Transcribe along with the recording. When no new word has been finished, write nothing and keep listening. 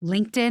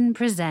LinkedIn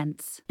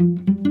presents.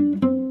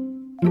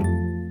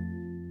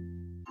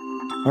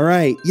 All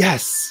right.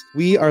 Yes,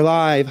 we are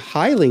live.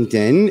 Hi,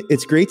 LinkedIn.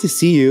 It's great to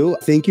see you.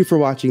 Thank you for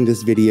watching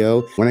this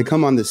video. When I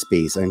come on this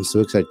space, I'm so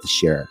excited to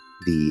share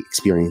the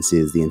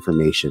experiences, the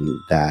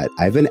information that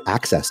I've been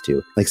access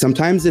to. Like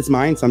sometimes it's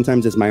mine,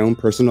 sometimes it's my own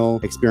personal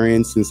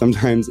experience, and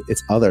sometimes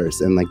it's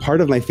others. And like part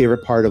of my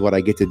favorite part of what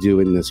I get to do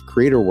in this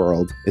creator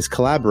world is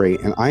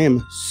collaborate. And I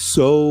am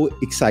so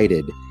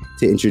excited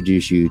to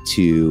introduce you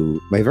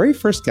to my very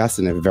first guest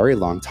in a very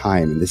long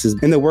time. And this has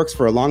been in the works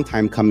for a long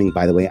time coming,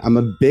 by the way. I'm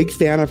a big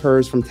fan of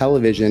hers from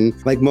television.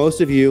 Like most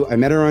of you, I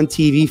met her on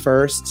TV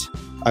first.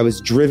 I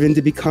was driven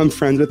to become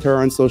friends with her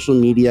on social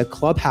media.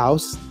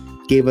 Clubhouse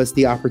gave us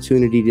the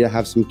opportunity to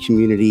have some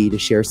community, to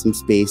share some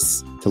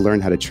space, to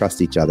learn how to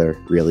trust each other,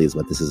 really is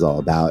what this is all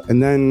about.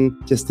 And then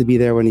just to be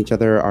there when each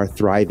other are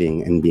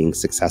thriving and being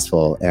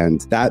successful.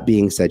 And that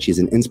being said, she's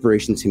an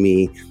inspiration to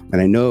me. And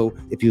I know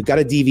if you've got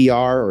a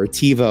DVR or a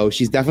TiVo,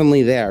 she's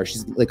definitely there.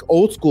 She's like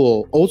old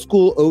school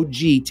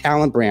OG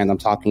talent brand I'm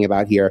talking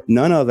about here.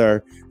 None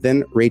other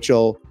than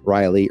Rachel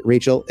Reilly.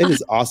 Rachel, it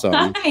is awesome.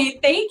 Hi,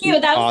 thank you.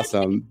 That was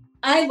awesome.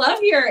 I love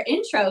your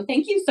intro.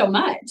 Thank you so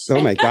much. Oh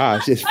my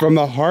gosh. It's from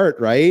the heart,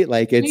 right?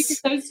 Like it's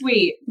so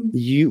sweet.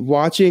 You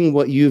watching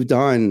what you've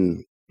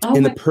done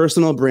in the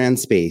personal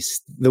brand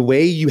space, the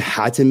way you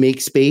had to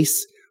make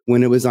space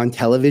when it was on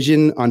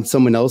television on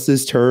someone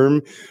else's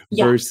term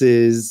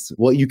versus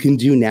what you can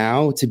do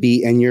now to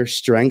be in your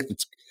strength.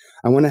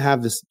 I want to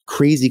have this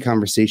crazy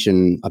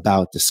conversation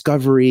about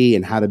discovery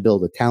and how to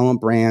build a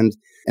talent brand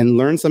and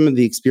learn some of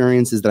the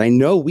experiences that I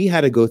know we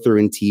had to go through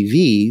in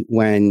TV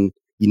when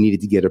you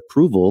needed to get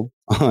approval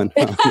on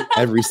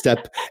every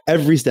step,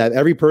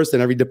 every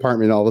person, every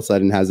department all of a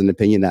sudden has an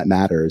opinion that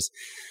matters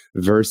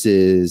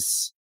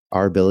versus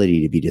our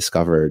ability to be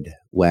discovered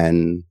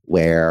when,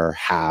 where,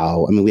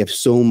 how. I mean, we have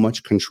so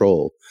much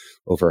control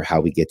over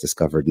how we get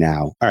discovered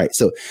now. All right.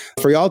 So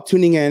for y'all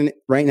tuning in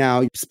right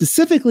now,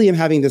 specifically, I'm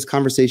having this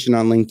conversation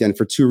on LinkedIn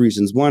for two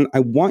reasons. One, I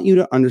want you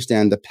to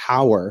understand the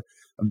power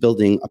of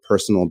building a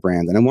personal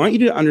brand. And I want you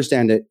to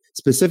understand it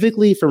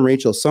specifically from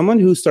Rachel, someone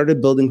who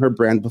started building her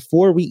brand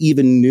before we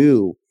even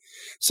knew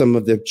some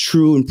of the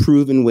true and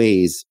proven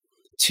ways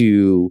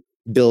to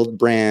build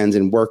brands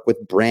and work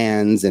with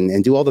brands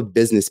and do all the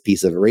business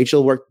piece of it.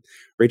 Rachel,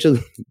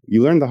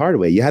 you learned the hard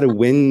way. You had to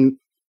win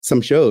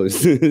some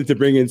shows to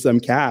bring in some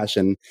cash.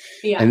 And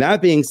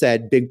that being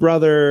said, Big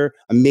Brother,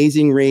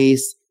 Amazing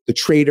Race, The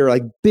Trader,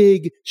 like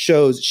big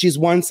shows. She's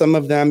won some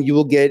of them. You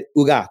will get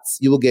UGATs.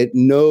 You will get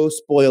no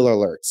spoiler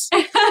alerts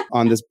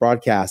on this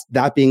broadcast.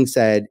 That being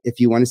said, if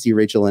you want to see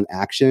Rachel in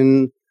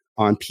action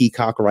on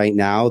Peacock right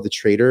now, The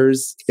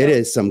Traders, it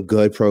is some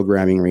good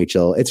programming,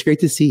 Rachel. It's great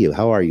to see you.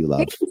 How are you,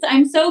 love?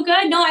 I'm so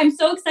good. No, I'm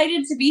so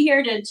excited to be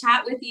here to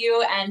chat with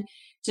you and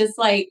just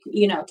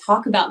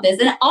talk about this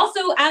and also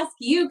ask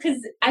you,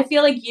 because I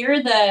feel like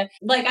you're the,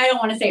 I don't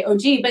want to say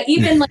OG, but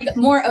even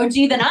more OG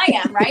than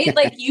I am, right?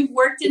 Like you've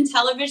worked in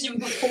television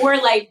before,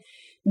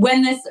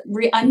 when this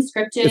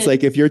unscripted. It's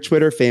like if you're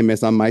Twitter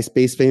famous, I'm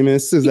MySpace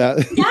famous. Is that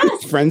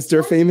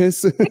Friendster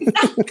famous?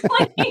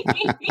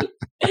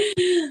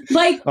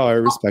 Exactly. I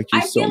respect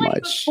you so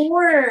much.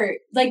 Before,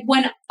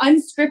 when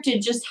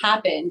unscripted just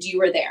happened, you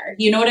were there.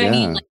 You know what I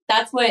mean?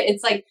 That's what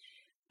it's like.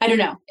 I don't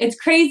know. It's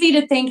crazy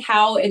to think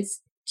how it's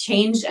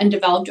changed and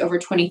developed over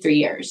 23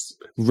 years.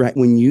 Right.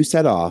 When you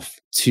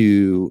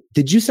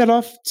did you set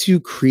off to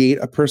create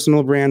a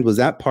personal brand? Was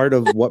that part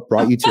of what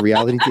brought you to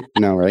reality?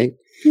 No, right?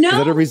 No. Is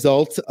that a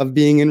result of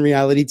being in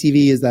reality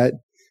TV? Is that?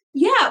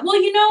 Yeah.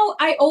 Well,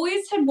 I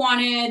always had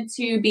wanted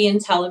to be in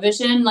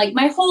television.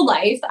 My whole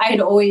life, I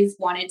had always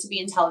wanted to be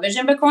in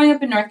television. But growing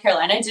up in North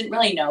Carolina, I didn't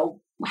really know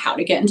how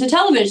to get into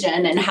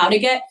television and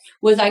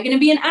was I going to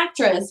be an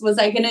actress? Was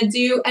I going to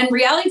do, and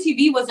reality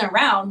TV wasn't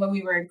around when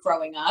we were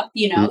growing up,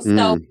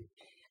 so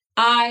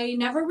I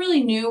never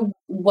really knew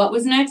what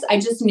was next. I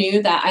just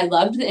knew that I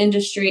loved the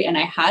industry and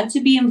I had to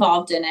be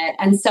involved in it.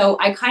 And so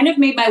I kind of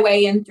made my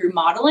way in through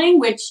modeling,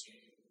 which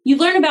you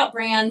learn about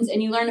brands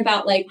and you learn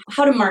about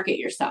how to market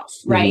yourself,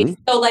 right?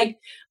 Mm-hmm. So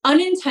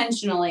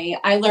unintentionally,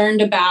 I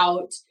learned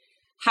about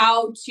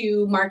how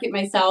to market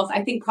myself.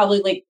 I think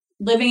probably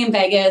living in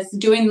Vegas,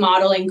 doing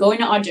modeling, going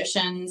to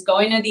auditions,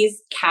 going to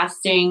these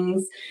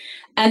castings.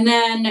 And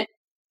then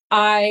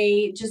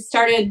I just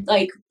started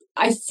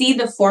I see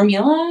the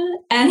formula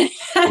and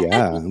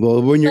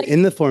well, when you're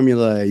in the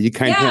formula, you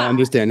kind of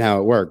understand how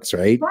it works,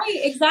 right? Right,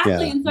 exactly.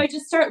 Yeah. And so I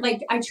just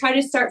I try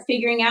to start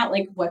figuring out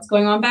what's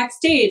going on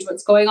backstage,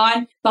 what's going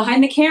on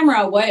behind the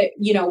camera,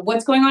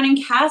 what's going on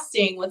in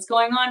casting, what's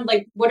going on,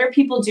 what are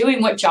people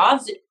doing, what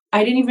jobs.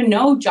 I didn't even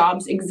know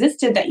jobs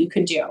existed that you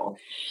could do.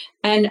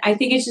 And I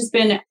think it's just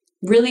been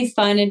really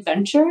fun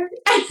adventure,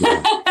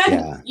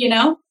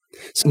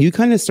 So you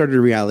kind of started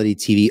reality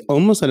TV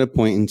almost at a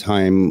point in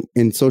time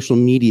in social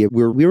media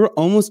where we were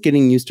almost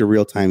getting used to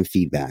real-time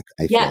feedback,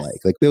 I feel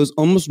like it was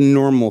almost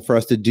normal for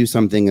us to do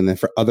something and then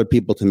for other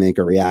people to make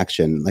a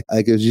reaction.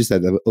 Like as you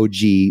said, the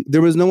OG,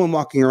 there was no one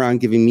walking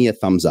around giving me a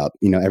thumbs up,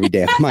 every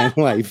day of my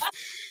life.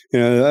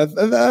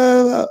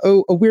 A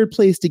weird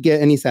place to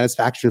get any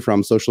satisfaction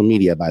from social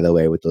media, by the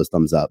way, with those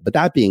thumbs up. But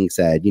that being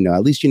said,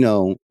 at least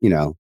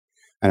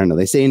I don't know.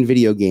 They say in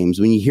video games,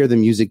 when you hear the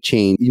music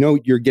change,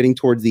 you're getting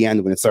towards the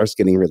end when it starts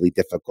getting really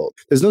difficult.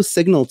 There's no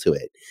signal to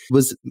it.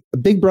 Was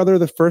Big Brother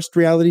the first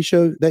reality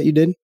show that you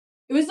did?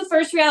 It was the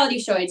first reality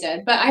show I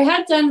did, but I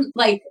had done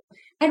I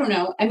don't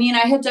know. I mean,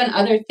 I had done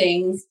other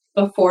things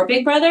before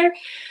Big Brother,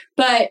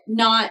 but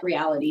not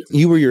reality.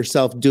 You were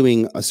yourself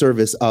doing a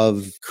service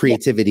of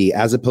creativity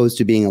as opposed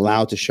to being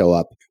allowed to show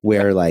up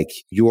where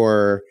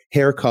your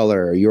hair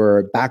color,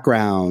 your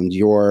background,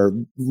 your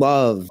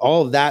love,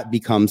 all of that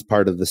becomes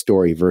part of the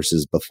story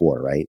versus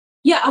before, right?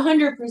 Yeah,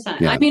 100%.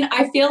 Yeah. I mean,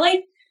 I feel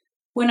like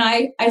when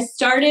I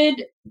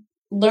started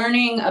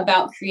learning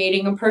about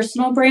creating a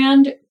personal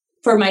brand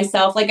for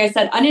myself, like I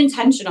said,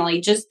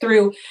 unintentionally, just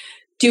through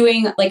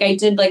doing, I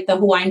did the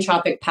Hawaiian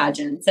Tropic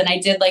pageants and I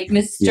did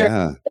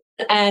Mr.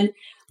 And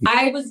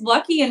I was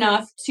lucky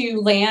enough to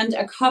land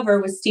a cover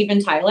with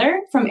Steven Tyler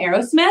from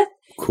Aerosmith.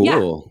 Cool.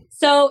 Yeah.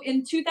 So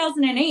in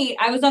 2008,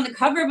 I was on the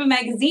cover of a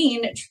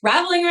magazine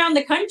traveling around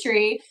the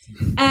country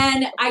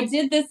and I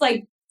did this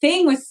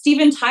thing with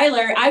Steven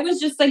Tyler. I was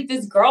just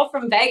this girl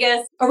from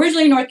Vegas,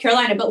 originally North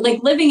Carolina, but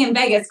living in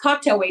Vegas,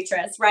 cocktail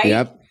waitress, right?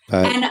 Yep.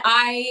 And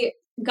I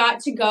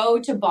got to go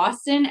to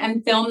Boston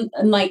and film,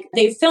 and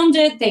they filmed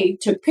it. They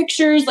took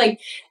pictures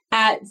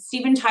at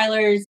Steven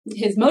Tyler's,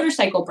 his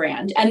motorcycle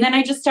brand. And then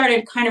I just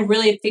started kind of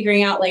really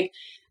figuring out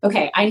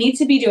okay, I need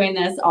to be doing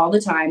this all the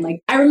time.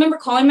 I remember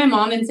calling my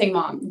mom and saying,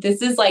 Mom,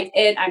 this is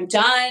it. I'm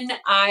done.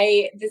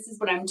 This is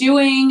what I'm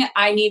doing.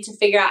 I need to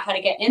figure out how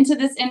to get into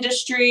this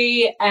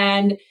industry.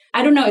 And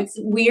I don't know, it's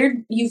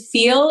weird. You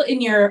feel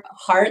in your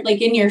heart,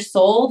 in your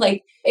soul,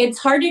 it's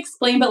hard to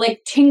explain, but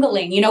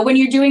tingling, when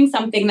you're doing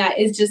something that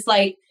is just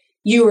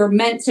you were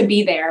meant to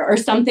be there or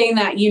something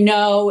that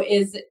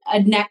is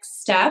a next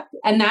step.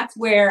 And that's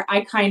where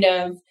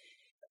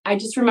I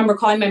just remember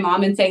calling my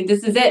mom and saying,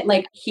 this is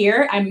it.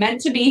 Here, I'm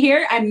meant to be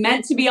here. I'm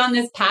meant to be on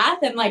this path.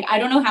 And I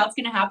don't know how it's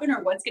going to happen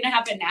or what's going to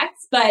happen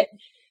next, but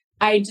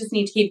I just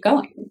need to keep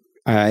going.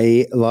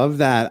 I love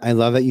that. I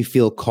love that you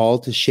feel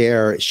called to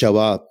show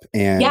up,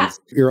 and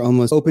you're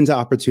almost open to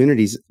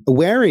opportunities,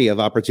 wary of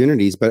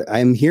opportunities. But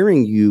I'm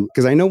hearing you,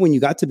 because I know when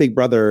you got to Big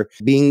Brother,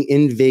 being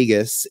in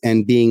Vegas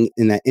and being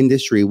in that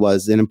industry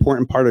was an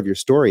important part of your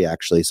story,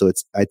 actually. So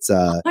it's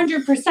 100%.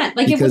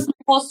 It was the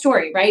whole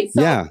story, right?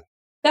 So yeah.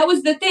 That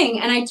was the thing.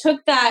 And I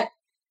took that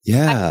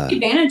I took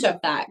advantage of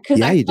that.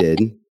 Yeah, you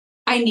did.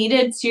 I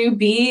needed to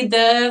be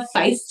the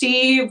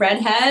feisty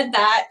redhead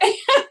that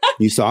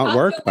you saw it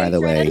work, by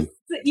the way.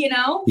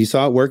 You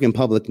saw it work in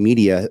public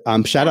media.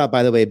 Shout out,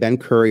 by the way, Ben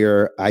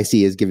Courier, I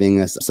see, is giving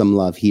us some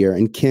love here.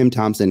 And Kim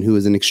Thompson, who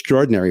is an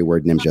extraordinary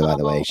word ninja, by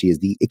the way. She is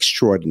the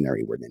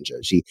extraordinary word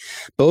ninja.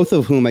 Both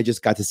of whom I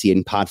just got to see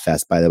in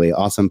Podfest, by the way.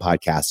 Awesome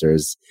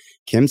podcasters.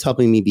 Kim's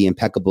helping me be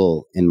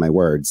impeccable in my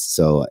words.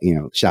 So,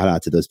 shout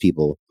out to those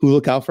people who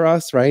look out for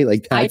us, right?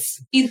 I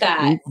see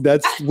that.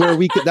 That's where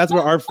that's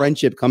where our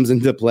friendship comes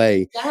into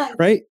play,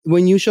 right?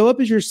 When you show up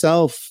as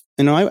yourself,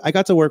 I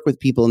got to work with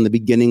people in the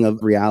beginning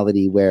of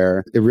reality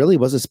where it really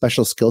was a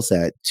special skill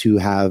set to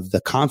have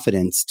the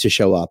confidence to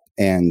show up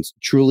and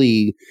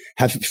truly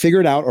have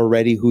figured out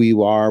already who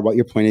you are, what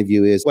your point of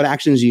view is, what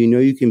actions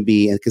you can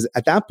be. And because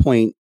at that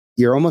point,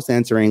 you're almost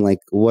answering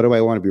what do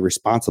I want to be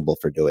responsible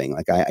for doing?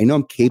 I know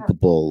I'm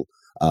capable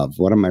of.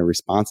 What am I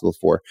responsible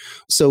for?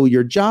 So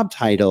your job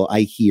title,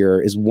 I hear,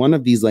 is one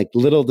of these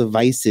little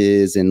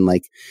devices and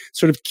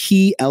sort of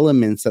key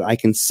elements that I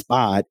can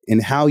spot in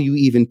how you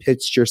even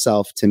pitched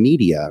yourself to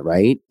media,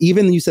 right?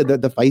 Even you said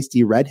that the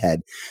feisty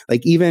redhead,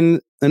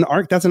 even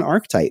that's an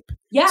archetype.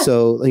 Yeah.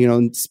 So,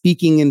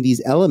 speaking in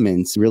these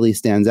elements really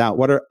stands out.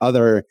 What are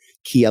other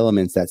key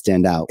elements that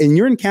stand out? And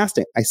you're in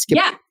casting.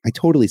 I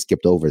totally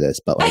skipped over this,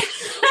 but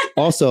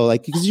also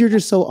because you're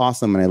just so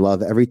awesome and I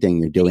love everything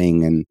you're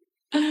doing. And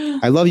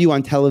I love you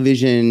on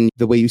television,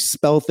 the way you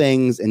spell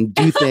things and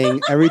do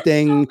things,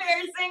 everything.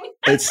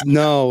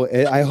 So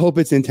embarrassing. I hope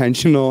it's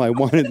intentional. I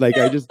wanted that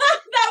was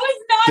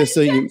not just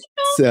intentional.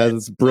 So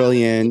it's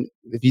brilliant.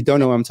 If you don't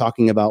know what I'm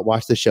talking about,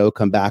 watch the show,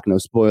 come back. No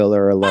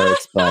spoiler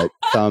alerts, but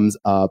thumbs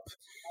up.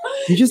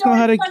 You just know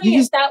how to.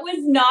 That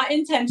was not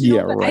intentional.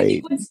 Yeah, but right. I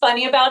think what's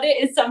funny about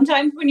it is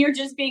sometimes when you're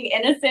just being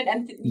innocent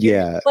and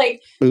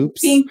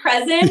oops, being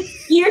present,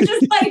 you're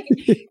just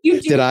you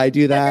do. Did I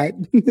do that?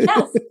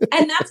 Yes,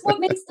 and that's what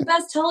makes the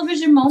best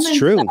television moments. It's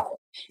true.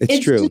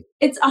 It's true.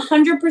 It's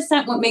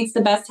 100% what makes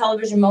the best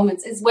television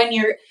moments is when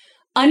you're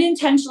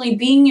unintentionally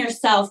being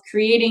yourself,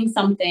 creating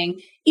something,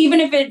 even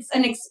if it's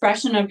an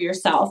expression of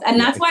yourself. And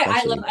that's why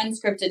I love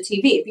unscripted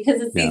TV, because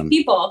it's these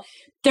people,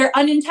 they're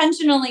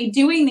unintentionally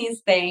doing these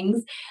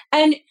things.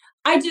 And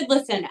I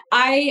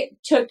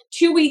took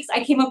 2 weeks.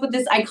 I came up with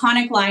this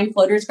iconic line,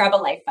 floaters grab a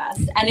life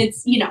vest. And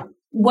it's,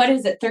 what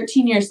is it?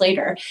 13 years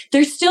later,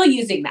 they're still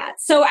using that.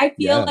 So I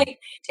feel like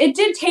it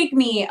did take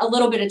me a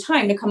little bit of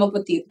time to come up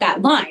with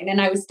that line. And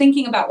I was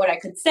thinking about what I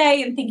could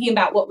say and thinking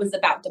about what was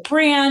about the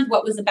brand,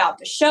 what was about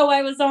the show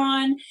I was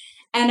on.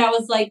 And I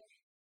was like,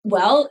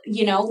 well,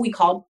 we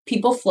call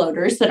people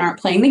floaters that aren't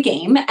playing the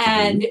game.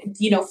 And,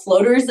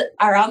 floaters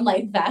are on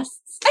life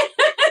vests.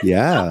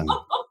 Yeah.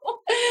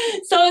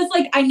 So it's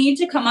like, I need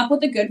to come up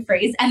with a good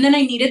phrase. And then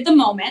I needed the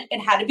moment. It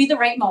had to be the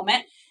right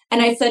moment.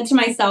 And I said to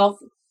myself,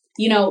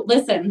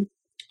 listen,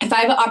 if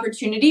I have an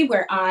opportunity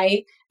where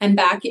I am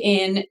back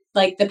in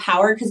like the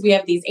power, because we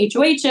have these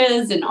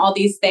HOHs and all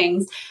these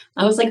things,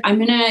 I was like, I'm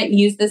going to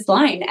use this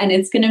line and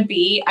it's going to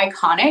be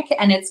iconic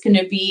and it's going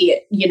to be,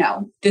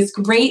 this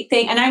great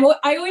thing. And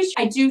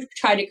I do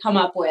try to come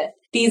up with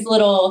these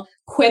little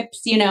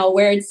quips,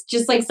 where it's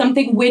just like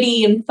something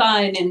witty and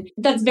fun. And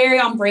that's very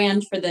on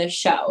brand for this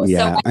show.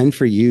 Yeah. So, and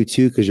for you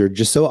too, because you're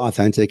just so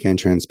authentic and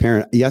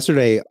transparent.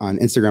 Yesterday on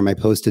Instagram, I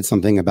posted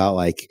something about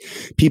like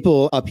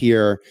people up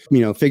here,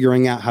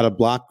 figuring out how to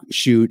block,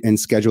 shoot, and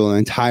schedule an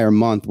entire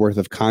month worth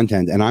of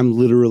content. And I'm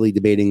literally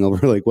debating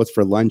over like what's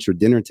for lunch or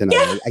dinner tonight.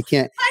 Yeah, I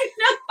can't. I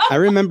know. I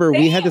remember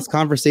we had this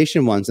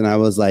conversation once and I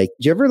was like,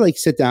 do you ever like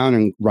sit down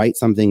and write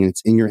something and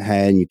it's in your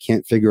head and you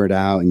can't figure it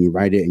out and you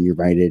write it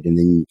and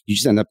then you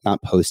just end up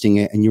not posting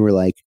it? And you were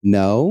like,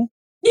 no.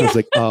 Yeah. I was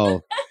like,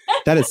 oh,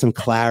 that is some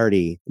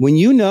clarity. When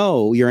you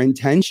know your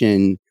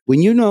intention,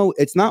 when you know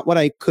it's not what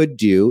I could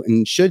do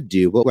and should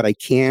do, but what I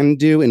can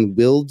do and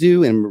will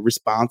do and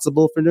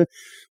responsible for doing,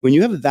 when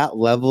you have that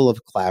level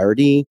of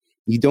clarity,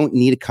 you don't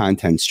need a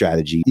content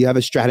strategy. You have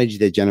a strategy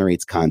that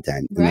generates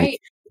content. Right. Like,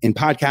 in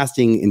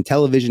podcasting, in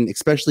television,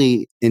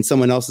 especially in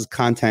someone else's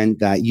content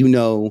that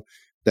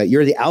that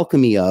you're the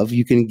alchemy of,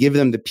 you can give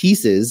them the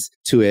pieces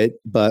to it,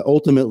 but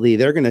ultimately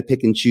they're going to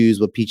pick and choose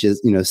what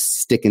pieces,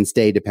 stick and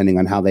stay depending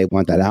on how they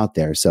want that out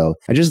there. So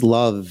I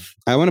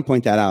want to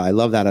point that out. I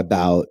love that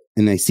about,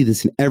 and I see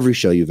this in every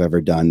show you've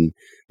ever done,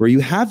 where you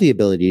have the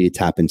ability to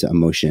tap into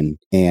emotion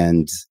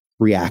and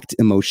react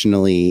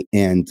emotionally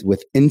and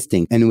with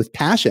instinct and with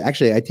passion.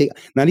 Actually, I take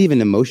not even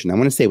emotion. I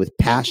want to say with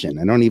passion.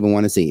 I don't even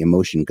want to say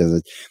emotion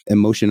because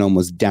emotion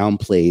almost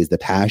downplays the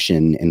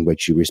passion in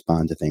which you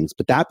respond to things.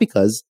 But that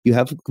because you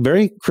have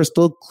very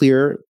crystal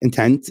clear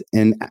intent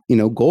and,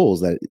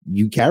 goals that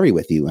you carry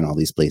with you in all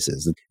these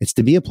places. It's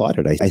to be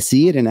applauded. I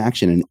see it in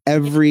action in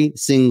every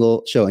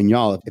single show. And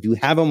y'all, if you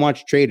haven't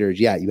watched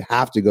Traders yet, you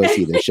have to go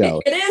see the show.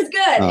 It is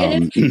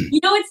good. It is.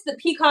 It's the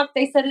Peacock.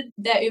 They said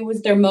that it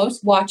was their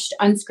most watched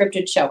unscripted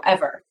show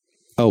ever.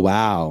 Oh,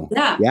 wow.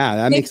 Yeah. Yeah,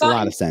 that makes a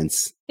lot of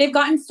sense. They've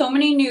gotten so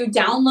many new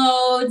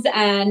downloads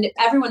and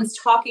everyone's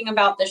talking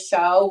about the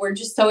show. We're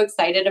just so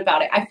excited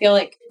about it. I feel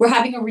like we're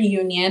having a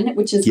reunion,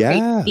 which is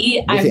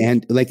crazy.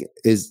 And like,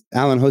 is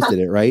Alan hosted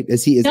it, right?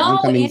 No,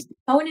 Cohen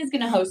is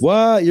going to host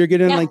What? You're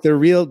getting like the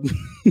real...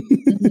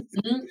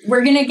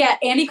 We're going to get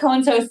Andy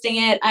Cohen's hosting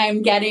it.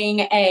 I'm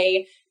getting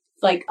a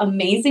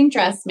amazing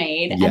dress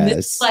made. Yes. And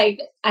this I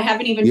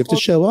haven't even... You have to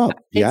show up.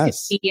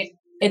 Yes.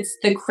 It's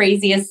the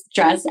craziest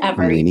dress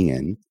ever. I'm leaning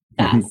in.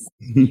 Yes.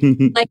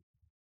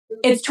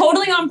 It's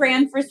totally on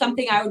brand for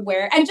something I would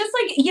wear. And just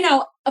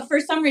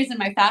for some reason,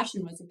 my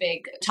fashion was a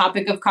big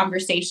topic of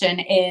conversation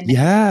in...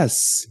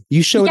 Yes.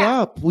 You showed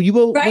up.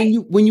 Well,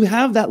 when you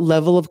have that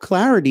level of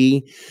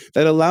clarity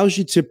that allows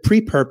you to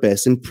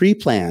pre-purpose and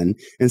pre-plan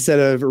instead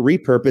of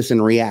repurpose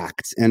and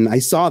react. And I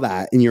saw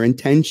that in your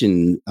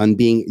intention on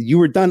you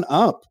were done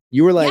up.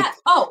 You were like,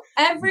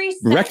 every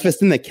second.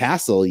 Breakfast in the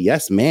castle.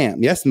 Yes,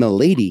 ma'am. Yes,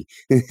 m'lady.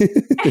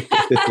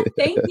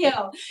 Thank you.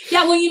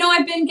 Yeah. Well,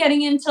 I've been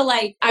getting into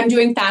I'm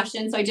doing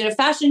fashion. So I did a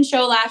fashion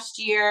show last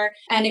year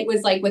and it was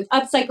with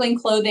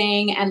upcycling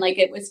clothing and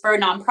it was for a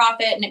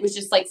nonprofit and it was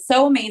just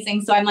so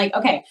amazing. So I'm like,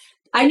 okay,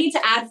 I need to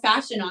add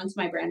fashion onto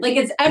my brand.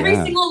 It's every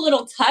single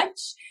little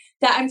touch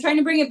that I'm trying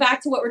to bring it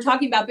back to what we're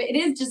talking about, but it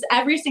is just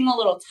every single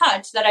little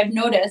touch that I've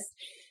noticed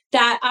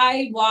that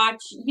I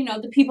watch,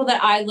 the people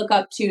that I look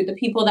up to, the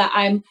people that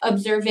I'm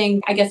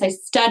observing. I guess I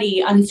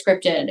study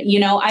unscripted,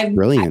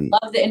 Brilliant. I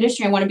love the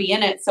industry. I want to be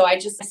in it. So I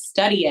just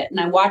study it and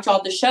I watch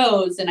all the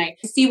shows and I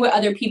see what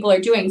other people are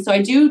doing. So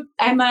I'm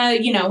a,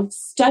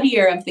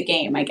 studier of the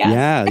game, I guess.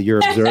 Yeah, you're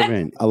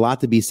observant. A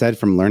lot to be said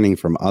from learning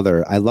from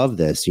I love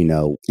this, in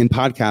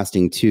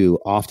podcasting too.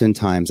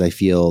 Oftentimes I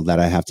feel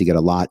that I have to get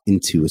a lot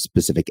into a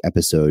specific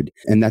episode.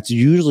 And that's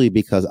usually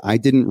because I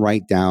didn't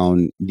write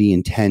down the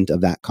intent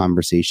of that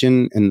conversation.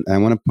 And I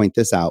want to point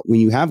this out. When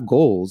you have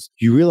goals,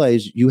 you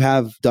realize you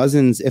have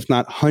dozens, if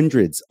not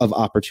hundreds of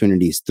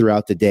opportunities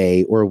throughout the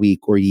day or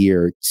week or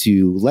year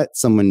to let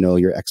someone know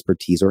your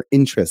expertise or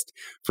interest,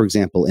 for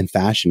example, in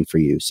fashion for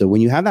you. So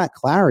when you have that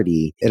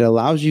clarity, it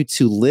allows you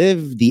to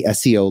live the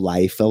SEO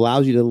life,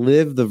 allows you to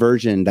live the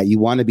version that you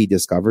want to be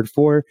discovered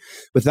for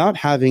without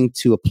having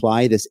to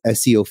apply this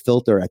SEO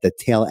filter at the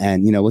tail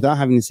end, without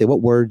having to say,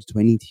 what words do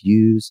I need to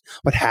use?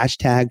 What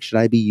hashtag should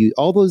I be using?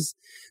 All those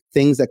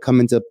things that come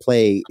into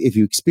play if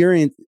you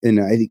experience, and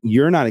I think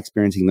you're not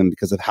experiencing them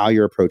because of how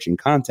you're approaching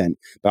content,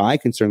 but I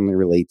can certainly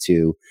relate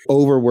to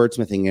over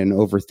wordsmithing and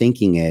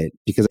overthinking it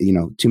because,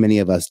 too many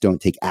of us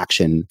don't take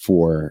action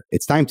for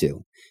it's time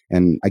to.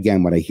 And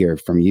again, what I hear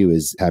from you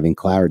is having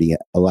clarity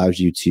allows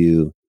you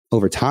to,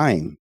 over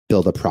time,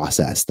 build a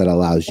process that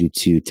allows you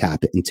to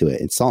tap into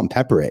it and salt and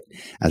pepper it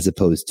as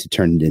opposed to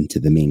turn it into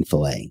the main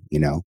fillet,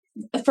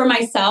 for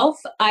myself,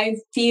 I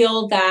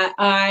feel that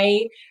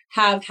I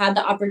have had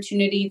the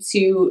opportunity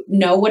to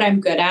know what I'm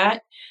good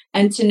at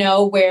and to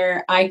know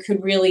where I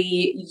could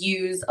really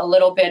use a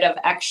little bit of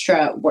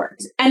extra work.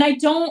 And I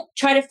don't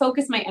try to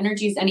focus my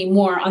energies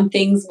anymore on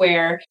things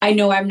where I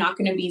know I'm not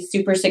going to be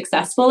super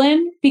successful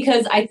in,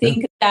 because I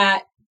think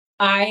that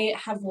I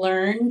have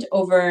learned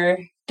over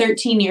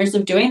 13 years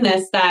of doing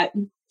this that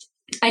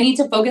I need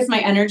to focus my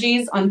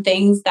energies on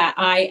things that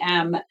I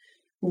am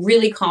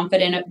really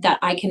confident that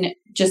I can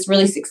just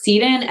really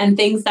succeed in, and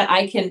things that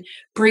I can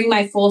bring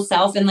my full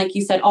self and, like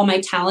you said, all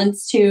my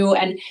talents to,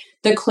 and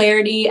the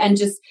clarity and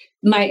just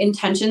my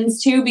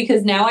intentions to,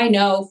 because now I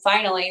know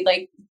finally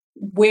like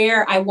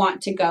where I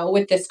want to go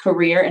with this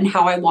career and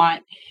how I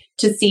want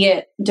to see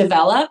it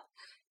develop.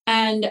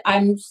 And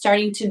I'm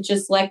starting to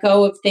just let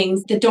go of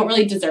things that don't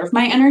really deserve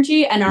my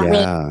energy and aren't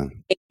really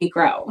making me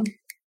grow.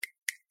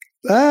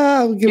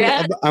 I'm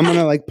going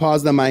to like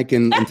pause the mic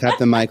and tap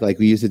the mic like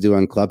we used to do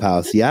on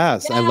Clubhouse.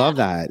 Yes, I love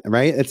that.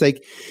 Right. It's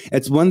like,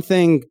 it's one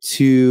thing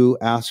to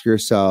ask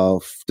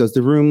yourself, does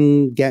the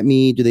room get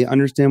me? Do they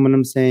understand what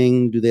I'm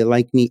saying? Do they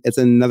like me? It's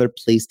another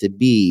place to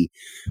be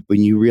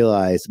when you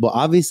realize, well,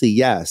 obviously,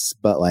 yes,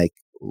 but like,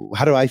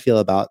 how do I feel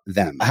about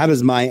them? How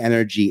does my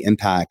energy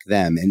impact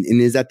them? And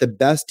is that the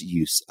best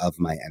use of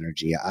my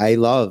energy? I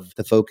love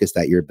the focus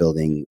that you're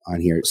building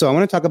on here. So I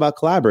want to talk about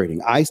collaborating.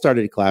 I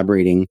started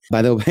collaborating.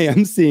 By the way,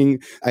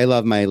 I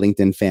love my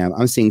LinkedIn fam.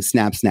 I'm seeing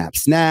snaps.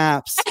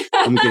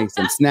 I'm getting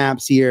some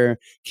snaps here.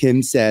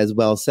 Kim says,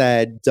 well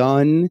said,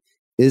 done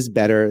is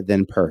better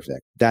than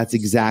perfect. That's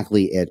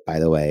exactly it, by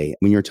the way.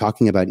 When you're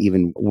talking about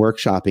even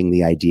workshopping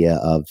the idea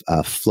of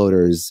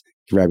floaters,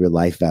 grab your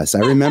life vest. I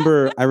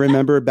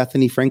remember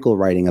Bethany Frankel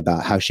writing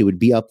about how she would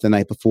be up the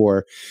night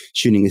before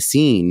shooting a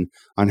scene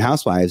on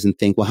Housewives and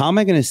think, well, how am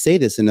I going to say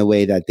this in a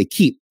way that they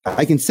keep?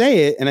 I can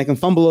say it and I can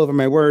fumble over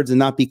my words and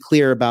not be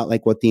clear about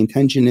like what the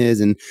intention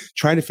is and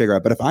try to figure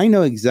out. But if I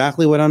know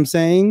exactly what I'm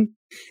saying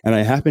and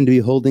I happen to be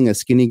holding a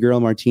skinny girl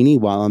martini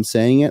while I'm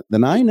saying it,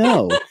 then I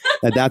know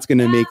that's going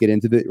to make it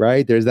into the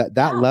right. There's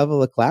that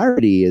level of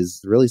clarity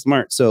is really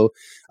smart. So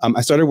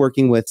I started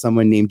working with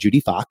someone named Judy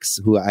Fox,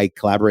 who I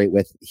collaborate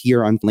with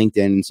here on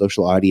LinkedIn and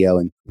social audio.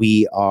 And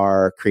we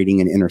are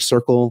creating an inner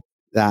circle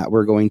that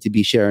we're going to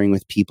be sharing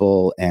with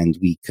people. And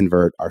we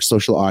convert our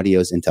social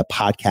audios into a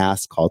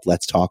podcast called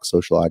Let's Talk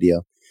Social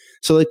Audio.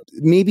 So like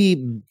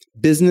maybe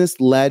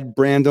business-led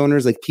brand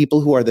owners, like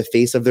people who are the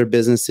face of their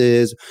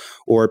businesses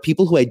or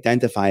people who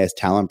identify as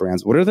talent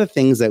brands, what are the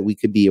things that we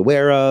could be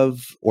aware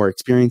of or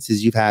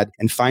experiences you've had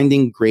in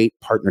finding great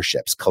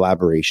partnerships,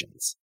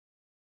 collaborations?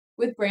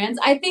 With brands,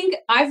 I think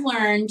I've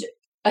learned,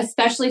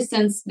 especially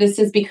since this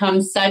has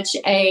become such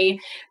a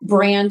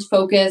brand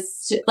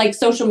focused, like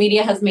social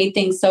media has made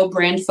things so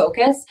brand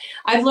focused.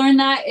 I've learned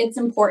that it's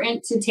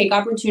important to take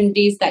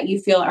opportunities that you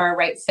feel are a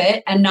right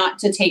fit and not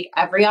to take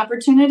every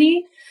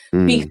opportunity.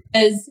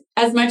 Because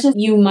as much as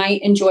you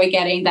might enjoy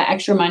getting the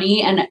extra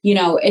money, and, you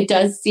know, it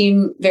does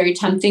seem very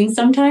tempting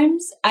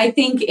sometimes, I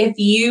think if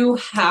you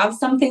have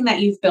something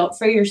that you've built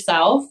for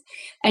yourself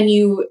and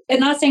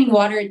not saying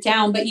water it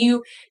down, but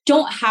you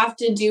don't have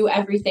to do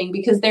everything,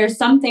 because there's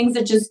some things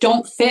that just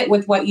don't fit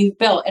with what you've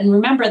built. And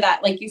remember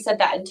that, like you said,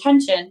 that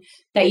intention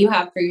that you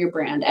have for your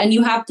brand, and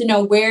you have to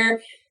know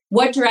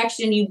what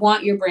direction you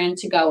want your brand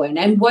to go in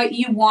and what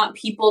you want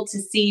people to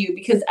see you.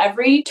 Because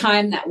every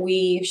time that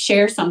we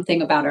share something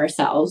about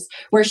ourselves,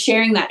 we're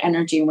sharing that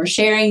energy and we're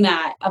sharing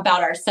that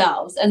about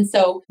ourselves. And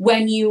so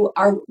when you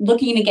are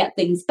looking to get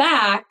things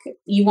back,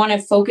 you want to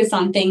focus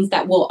on things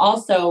that will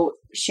also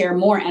share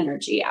more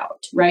energy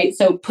out, right?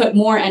 So put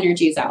more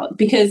energies out,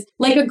 because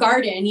like a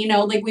garden, you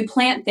know, like we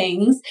plant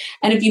things,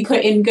 and if you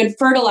put in good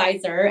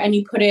fertilizer and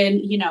you put in,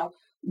 you know,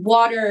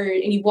 water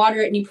and you water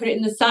it and you put it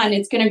in the sun,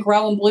 it's going to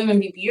grow and bloom and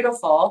be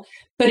beautiful.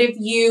 But if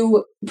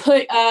you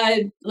put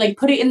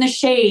it in the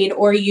shade,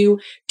 or you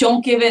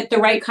don't give it the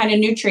right kind of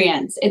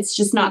nutrients, it's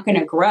just not going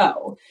to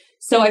grow.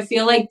 So I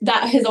feel like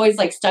that has always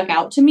like stuck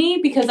out to me,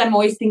 because I'm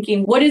always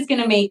thinking, what is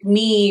going to make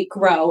me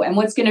grow and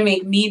what's going to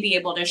make me be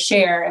able to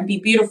share and be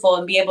beautiful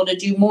and be able to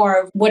do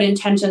more of what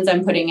intentions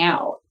I'm putting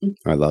out.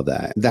 I love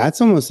that.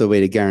 That's almost a way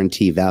to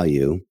guarantee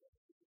value.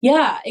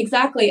 Yeah,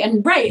 exactly.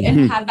 And right.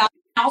 And have value.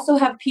 Also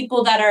have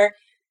people that are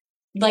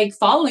like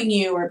following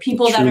you, or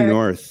people True that are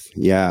North.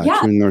 Yeah.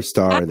 True North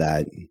Star.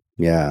 That.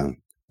 Yeah.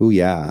 Oh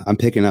yeah. I'm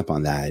picking up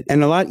on that.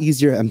 And a lot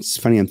easier. It's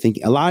funny. I'm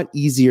thinking a lot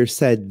easier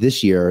said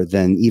this year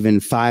than even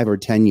 5 or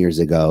 10 years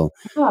ago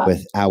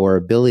with our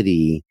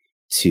ability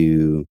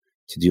to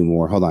do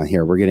more. Hold on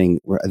here.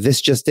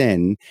 This just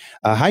in.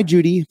 Hi,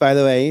 Judy, by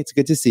the way. It's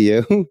good to see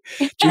you.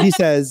 Judy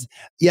says,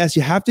 yes,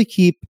 you have to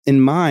keep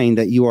in mind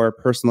that you are a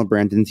personal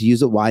brand and to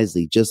use it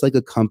wisely, just like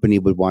a company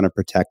would want to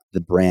protect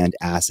the brand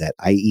asset,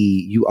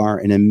 i.e. you are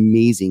an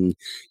amazing,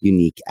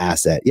 unique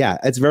asset. Yeah,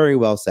 it's very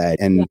well said.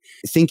 And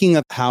thinking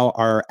of how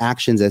our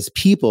actions as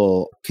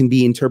people can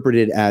be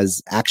interpreted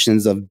as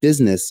actions of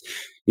business,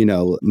 you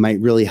know, might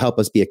really help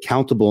us be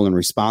accountable and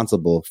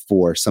responsible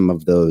for some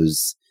of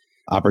those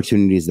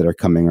opportunities that are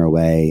coming our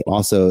way.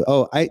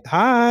 Also,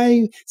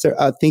 hi. So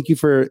thank you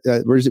for,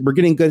 we're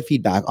getting good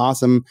feedback.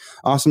 Awesome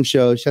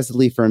show. Chester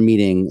Lee for a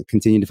meeting.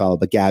 Continue to follow.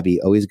 But Gabby,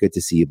 always good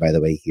to see you, by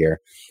the way, here.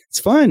 It's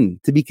fun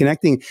to be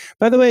connecting.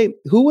 By the way,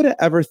 who would have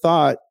ever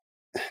thought,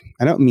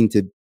 I don't mean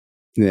to,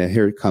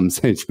 here it comes.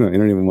 I don't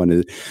even want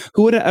to,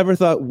 who would have ever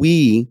thought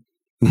we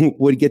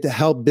would get to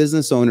help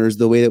business owners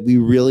the way that we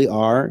really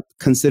are,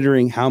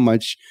 considering how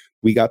much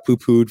we got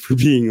poo-pooed for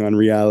being on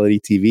reality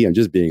TV. I'm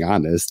just being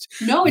honest.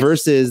 No,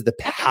 versus the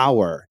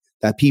power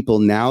that people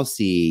now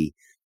see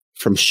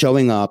from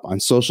showing up on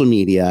social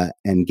media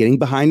and getting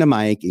behind a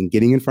mic and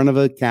getting in front of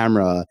a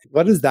camera.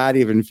 What does that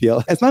even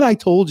feel? It's not I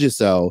told you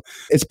so.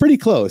 It's pretty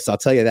close. I'll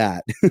tell you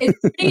that. It's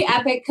pretty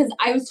epic because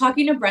I was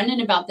talking to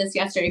Brendan about this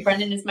yesterday.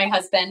 Brendan is my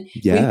husband.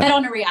 Yeah. We met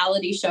on a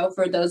reality show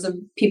for those of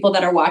people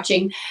that are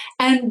watching.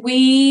 And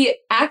we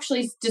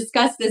actually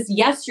discussed this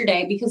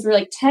yesterday because we're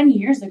like 10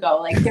 years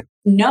ago, like there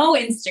was no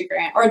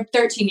Instagram, or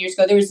 13 years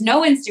ago, there was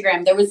no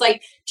Instagram. There was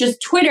like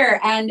just Twitter.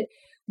 And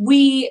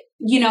we,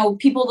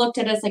 people looked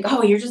at us like,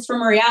 oh, you're just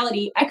from a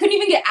reality. I couldn't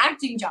even get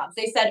acting jobs.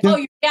 They said, oh,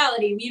 you're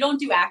reality. You don't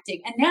do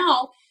acting. And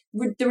now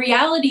the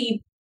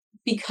reality,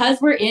 because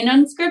we're in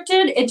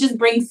unscripted, it just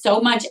brings so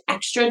much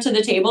extra to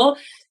the table.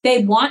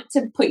 They want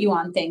to put you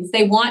on things.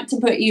 They want to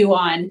put you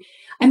on.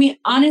 I mean,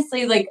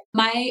 honestly, like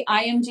my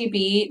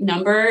IMDb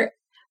number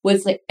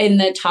was like in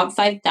the top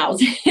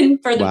 5,000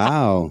 for the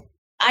wow.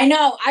 I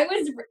know. I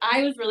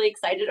was really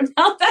excited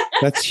about that.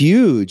 That's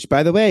huge.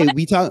 By the way,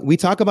 we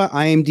talk about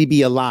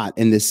IMDb a lot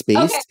in this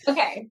space.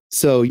 Okay.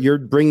 So you're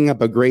bringing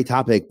up a great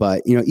topic,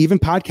 but even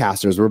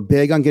podcasters, we're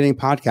big on getting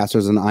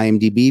podcasters on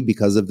IMDb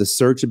because of the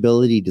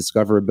searchability,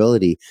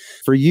 discoverability.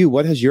 For you,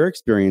 what has your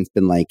experience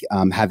been like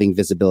having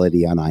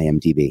visibility on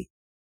IMDb?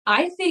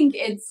 I think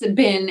it's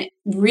been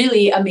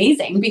really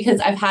amazing because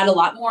I've had a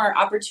lot more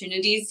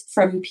opportunities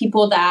from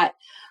people that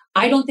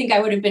I don't think I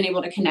would have been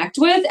able to connect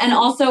with. And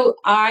also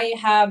I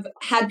have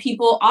had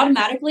people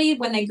automatically,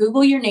 when they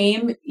Google your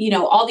name,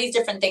 all these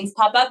different things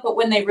pop up. But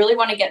when they really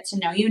want to get to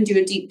know you and do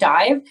a deep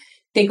dive,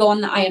 they go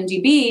on the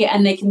IMDb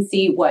and they can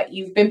see what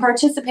you've been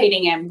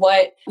participating in,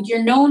 what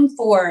you're known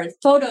for,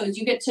 photos.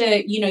 You get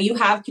to, you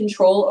have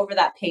control over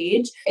that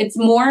page. It's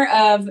more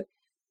of,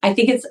 I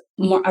think it's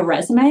more a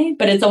resume,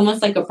 but it's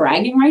almost like a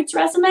bragging rights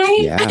resume.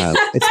 Yeah,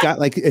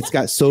 it's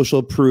got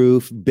social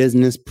proof,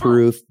 business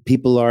proof.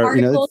 People are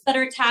articles that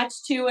are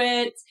attached to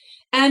it,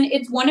 and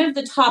it's one of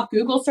the top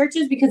Google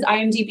searches because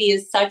IMDb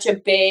is such a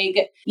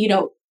big,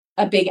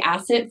 a big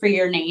asset for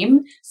your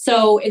name.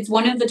 So it's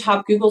one of the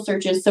top Google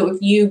searches. So if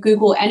you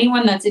Google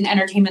anyone that's in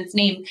entertainment's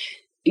name,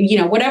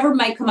 whatever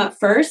might come up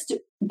first.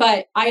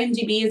 But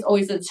IMDb is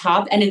always at the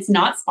top and it's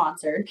not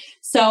sponsored.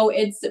 So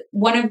it's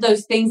one of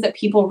those things that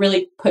people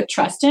really put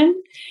trust in.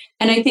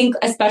 And I think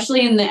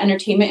especially in the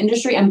entertainment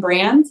industry and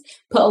brands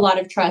put a lot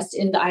of trust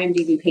in the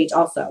IMDb page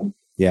also.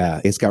 Yeah,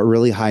 it's got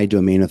really high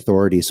domain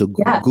authority. So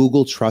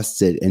Google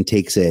trusts it and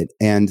takes it.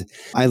 And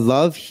I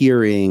love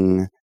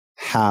hearing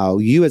how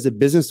you as a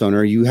business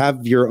owner, you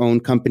have your own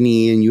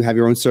company and you have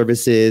your own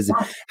services,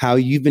 how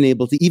you've been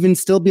able to even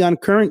still be on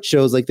current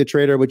shows like The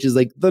Trader, which is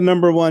like the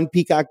 #1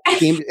 Peacock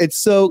game.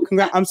 It's so,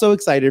 I'm so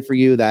excited for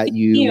you that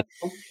you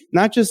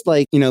not just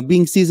like,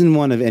 being season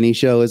 1 of any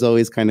show is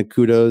always kind of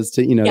kudos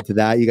to, to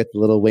that. You got the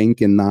little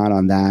wink and nod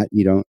on that.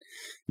 You don't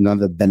have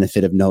the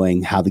benefit of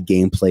knowing how the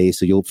game plays.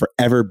 So you'll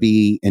forever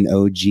be an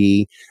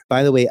OG.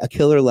 By the way, a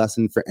killer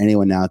lesson for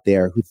anyone out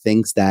there who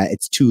thinks that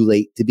it's too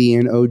late to be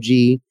an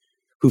OG,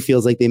 who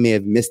feels like they may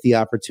have missed the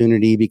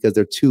opportunity because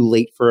they're too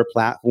late for a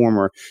platform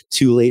or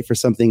too late for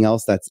something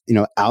else that's,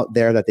 out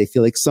there that they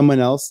feel like someone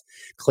else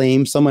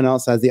claimed, someone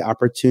else has the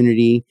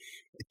opportunity,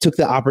 took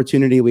the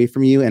opportunity away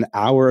from you, and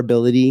our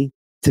ability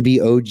to be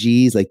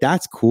OGs. Like,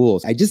 that's cool.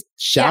 I just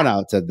shout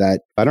out to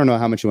that. I don't know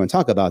how much you want to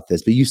talk about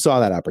this, but you saw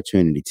that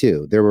opportunity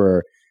too. There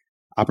were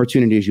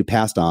opportunities you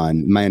passed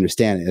on, my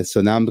understanding is. So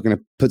now I'm going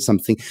to put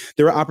something,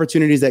 there were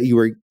opportunities that you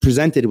were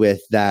presented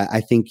with that I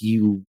think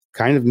you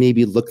kind of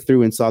maybe looked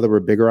through and saw there were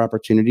bigger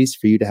opportunities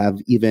for you to have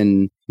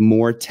even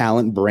more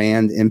talent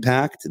brand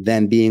impact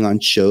than being on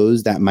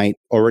shows that might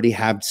already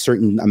have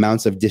certain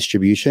amounts of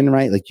distribution,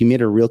 right? Like you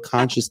made a real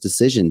conscious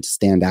decision to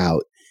stand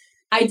out.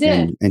 I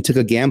did. And took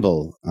a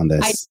gamble on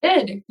this. I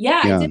did.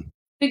 Yeah. I did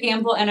a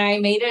gamble and I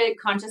made a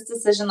conscious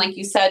decision, like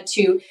you said,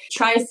 to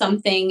try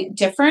something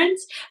different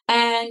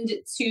and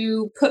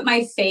to put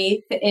my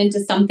faith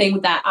into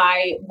something that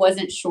I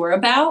wasn't sure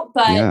about.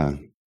 But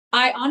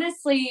I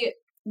honestly,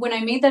 when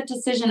I made that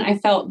decision, I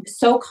felt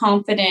so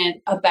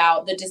confident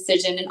about the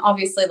decision. And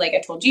obviously, like I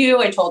told you,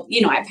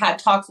 I've had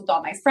talks with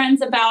all my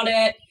friends about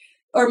it,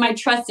 or my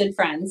trusted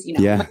friends,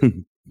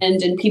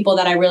 and people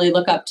that I really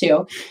look up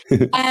to.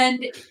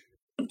 And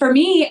for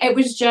me, it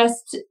was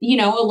just, a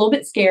little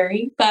bit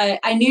scary, but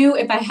I knew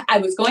if I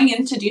was going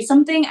in to do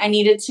something, I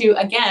needed to,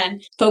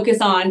 again, focus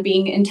on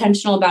being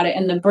intentional about it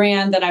and the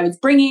brand that I was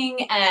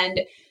bringing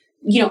and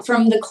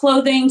from the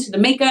clothing to the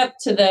makeup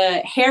to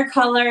the hair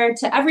color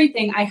to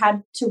everything, I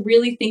had to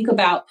really think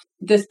about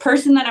this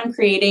person that I'm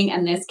creating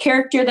and this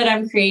character that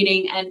I'm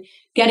creating and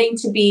getting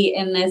to be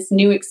in this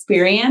new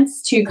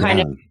experience to kind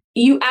of,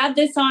 you add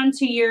this on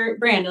to your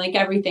brand, like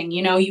everything,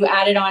 you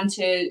add it on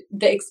to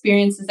the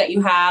experiences that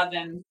you have.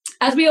 And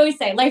as we always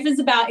say, life is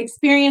about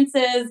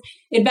experiences,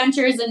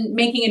 adventures, and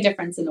making a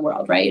difference in the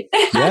world, right?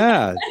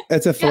 Yeah,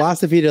 it's a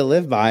philosophy to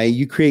live by.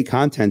 You create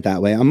content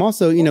that way. I'm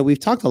also, we've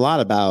talked a lot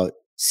about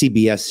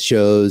CBS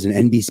shows and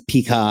NBC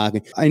Peacock.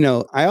 I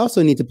know I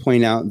also need to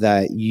point out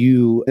that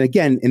you,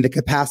 again, in the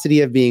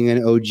capacity of being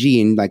an OG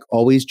and like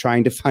always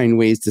trying to find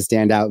ways to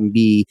stand out and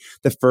be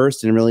the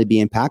first and really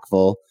be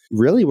impactful,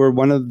 really were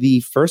one of the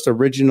first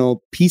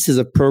original pieces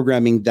of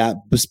programming that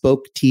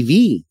Bespoke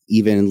TV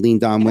even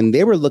leaned on when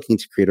they were looking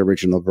to create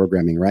original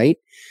programming, right?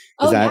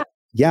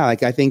 Yeah,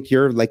 like I think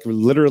you're like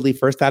literally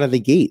first out of the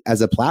gate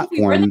as a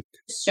platform.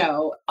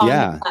 Show on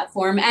the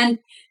platform. And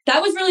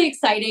that was really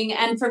exciting.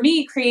 And for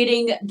me,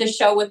 creating the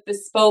show with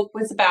Bespoke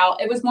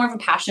it was more of a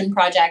passion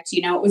project.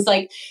 It was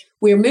like,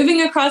 we're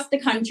moving across the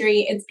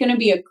country. It's going to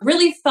be a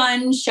really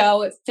fun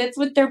show. It fits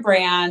with their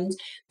brand.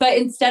 But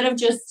instead of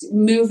just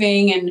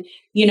moving and,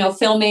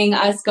 filming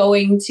us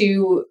going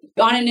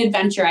on an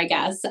adventure, I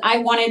guess, I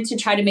wanted to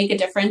try to make a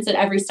difference at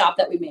every stop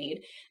that we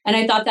made. And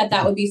I thought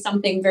that would be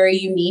something very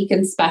unique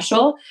and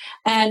special.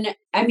 And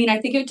I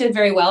think it did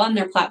very well on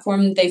their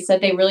platform. They said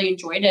they really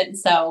enjoyed it. And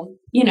so,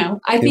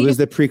 I think it was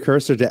the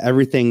precursor to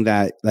everything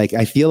that, like,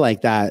 I feel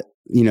like that,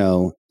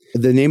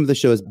 the name of the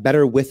show is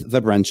Better with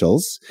the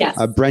Brenchels. Yes.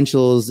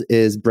 Brenchels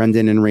is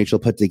Brendan and Rachel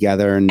put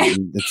together, and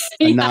it's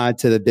a nod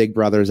to the big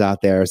brothers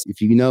out there. So if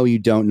you know, you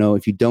don't know.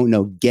 If you don't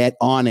know, get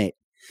on it.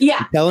 Yeah.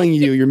 I'm telling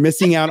you, you're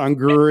missing out on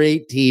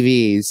great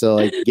TV. So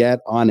like, get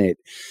on it.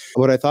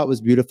 What I thought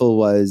was beautiful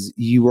was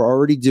you were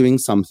already doing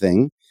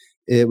something.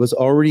 It was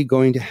already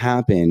going to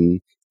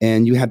happen.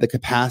 And you had the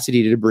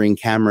capacity to bring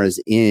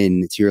cameras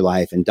into your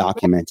life and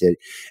document it.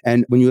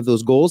 And when you have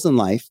those goals in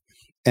life,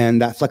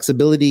 and that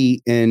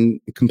flexibility and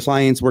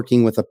compliance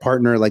working with a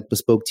partner like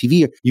Bespoke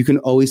TV, you can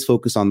always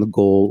focus on the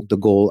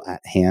goal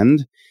at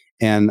hand.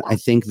 And I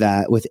think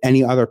that with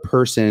any other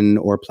person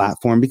or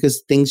platform,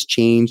 because things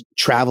change,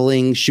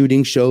 traveling,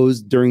 shooting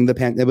shows during the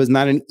pandemic, it was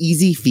not an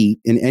easy feat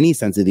in any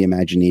sense of the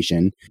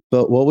imagination.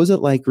 But what was it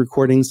like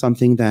recording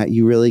something that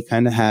you really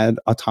kind of had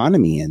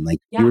autonomy in? Like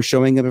you were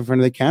showing up in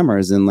front of the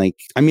cameras and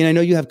like, I know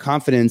you have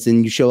confidence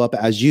and you show up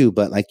as you,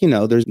 but like,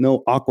 there's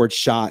no awkward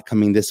shot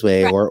coming this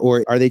way. Right.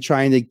 Or are they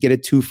trying to get a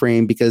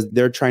 2-frame because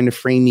they're trying to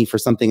frame me for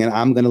something and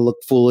I'm going to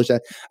look foolish?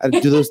 I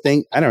do those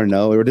things. I don't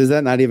know. Or does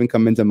that not even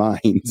come into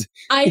mind?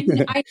 I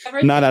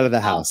never not out of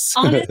the house.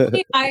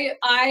 Honestly,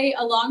 I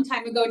a long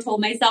time ago told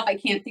myself I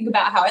can't think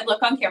about how I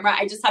look on camera.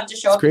 I just have to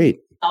show up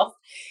myself.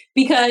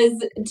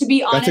 Because to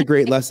be honest, that's a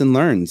great lesson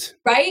learned.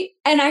 Right.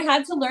 And I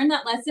had to learn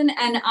that lesson.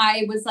 And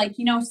I was like,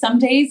 some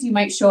days you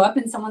might show up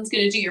and someone's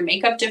going to do your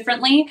makeup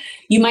differently.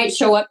 You might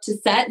show up to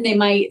set and they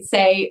might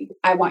say,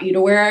 I want you to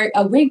wear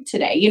a wig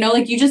today.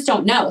 You just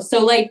don't know.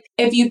 So like,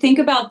 if you think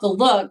about the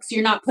looks,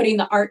 you're not putting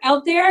the art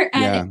out there.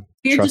 And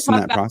you're just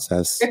talking about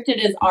process. Scripted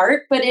as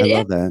art, but I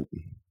love that.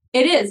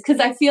 It is, because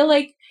I feel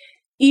like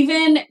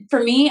even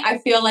for me, I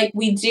feel like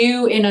we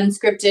do in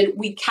Unscripted,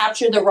 we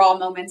capture the raw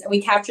moments and we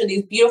capture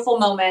these beautiful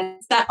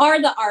moments that are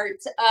the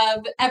art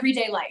of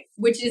everyday life,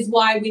 which is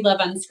why we love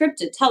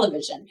unscripted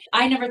television.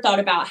 I never thought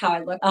about how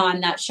I look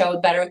on that show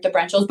Better with the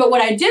Brenchels, but what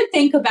I did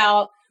think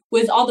about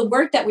was all the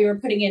work that we were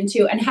putting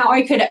into and how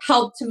I could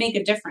help to make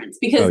a difference.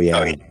 Because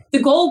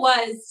the goal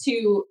was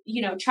to,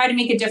 try to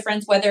make a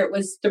difference, whether it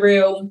was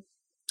through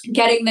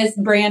getting this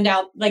brand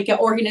out, like an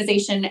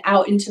organization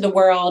out into the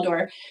world,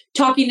 or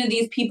talking to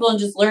these people and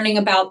just learning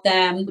about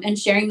them and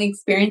sharing the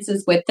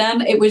experiences with them.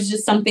 It was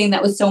just something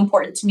that was so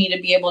important to me to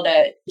be able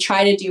to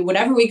try to do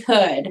whatever we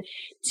could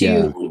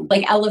to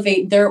like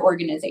elevate their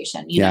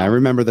organization. You know? I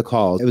remember the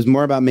call. It was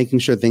more about making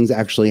sure things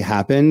actually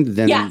happened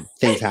than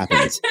things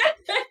happened.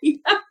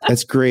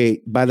 That's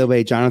great. By the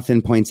way,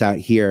 Jonathan points out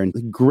here,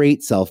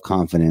 great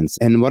self-confidence,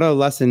 and what a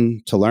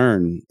lesson to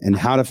learn and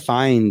how to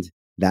find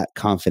that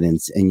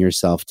confidence in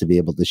yourself to be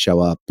able to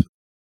show up.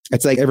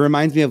 It's like, it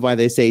reminds me of why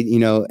they say,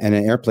 in an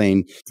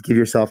airplane, to give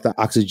yourself the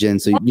oxygen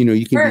so,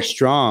 you can be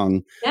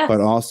strong, but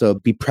also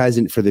be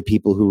present for the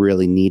people who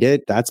really need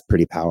it. That's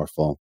pretty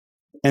powerful.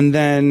 And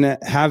then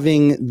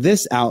having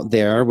this out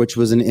there, which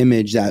was an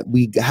image that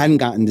we hadn't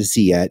gotten to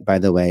see yet, by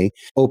the way,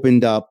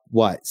 opened up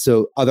what?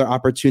 So other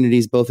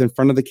opportunities, both in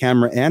front of the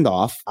camera and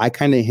off. I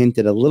kind of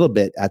hinted a little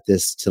bit at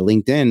this to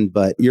LinkedIn,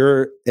 but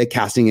you're a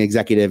casting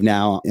executive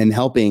now and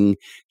helping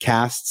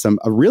cast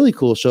a really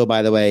cool show,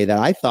 by the way, that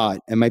I thought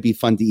it might be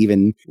fun to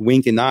even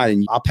wink and nod.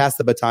 And I'll pass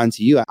the baton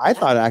to you. I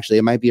thought actually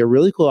it might be a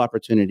really cool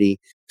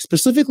opportunity,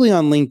 specifically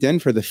on LinkedIn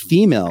for the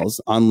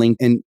females on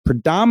LinkedIn,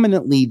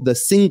 predominantly the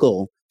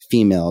single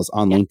females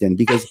on LinkedIn,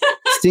 because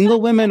single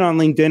women on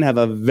LinkedIn have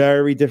a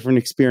very different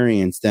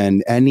experience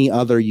than any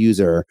other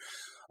user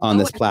on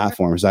this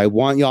platform. So I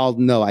want y'all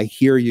to know, I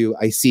hear you,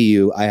 I see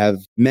you. I have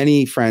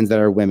many friends that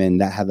are women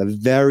that have a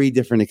very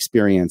different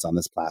experience on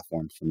this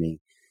platform for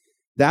me.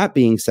 That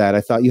being said,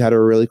 I thought you had a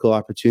really cool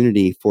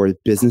opportunity for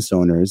business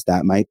owners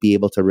that might be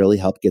able to really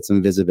help get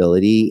some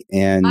visibility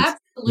and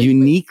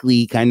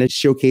uniquely kind of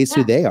showcase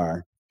who they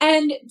are.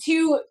 And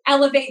to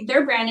elevate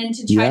their brand and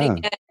to try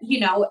to get,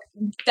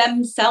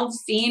 themselves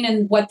seen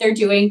and what they're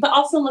doing, but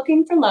also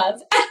looking for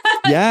love.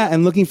 Yeah.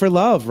 And looking for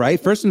love, right?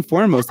 First and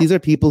foremost, these are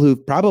people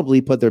who've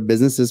probably put their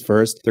businesses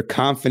first. They're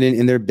confident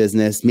in their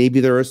business. Maybe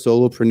they're a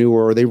solopreneur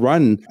or they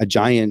run a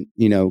giant,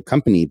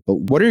 company. But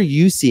what are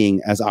you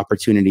seeing as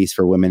opportunities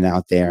for women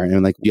out there?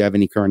 And do you have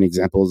any current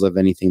examples of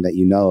anything that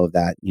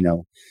that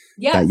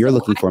you're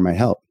looking for might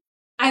help?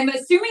 I'm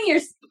assuming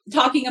you're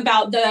talking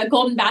about the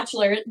Golden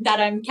Bachelor that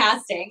I'm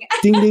casting.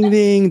 Ding, ding,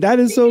 ding. That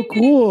is so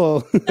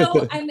cool.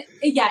 So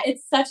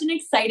it's such an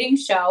exciting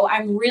show.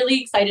 I'm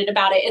really excited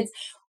about it. It's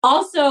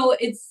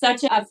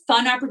such a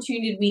fun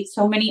opportunity to meet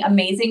so many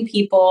amazing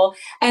people.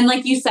 And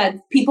like you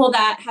said, people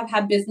that have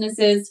had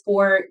businesses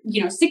for,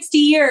 60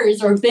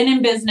 years or been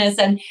in business.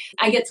 And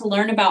I get to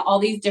learn about all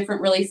these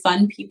different really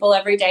fun people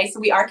every day. So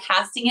we are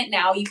casting it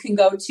now. You can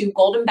go to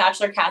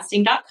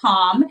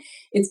goldenbachelorcasting.com.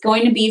 It's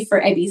going to be for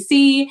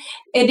ABC.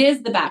 It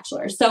is The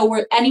Bachelor. So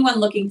we're anyone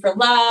looking for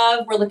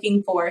love. We're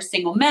looking for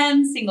single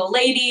men, single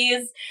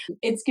ladies.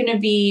 It's going to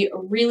be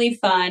really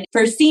fun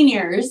for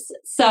seniors.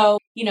 So,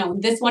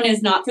 this one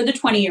is not for the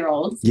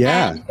 20-year-olds.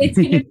 Yeah. And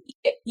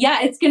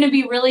it's going to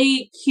be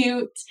really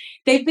cute.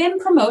 They've been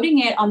promoting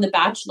it on The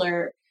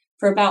Bachelor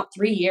for about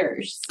 3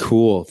 years.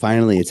 Cool.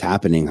 Finally, it's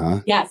happening,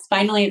 huh? Yes,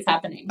 finally it's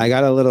happening. I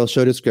got a little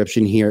show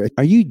description here.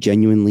 Are you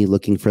genuinely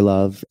looking for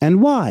love?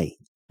 And why?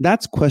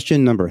 That's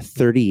question number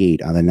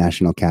 38 on the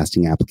national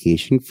casting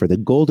application for the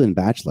Golden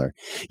Bachelor.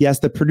 Yes,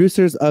 the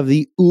producers of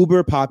the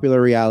uber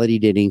popular reality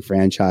dating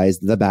franchise,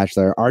 The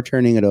Bachelor, are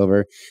turning it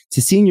over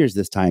to seniors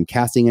this time.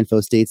 Casting info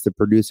states the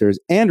producers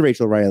and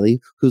Rachel Reilly,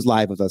 who's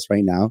live with us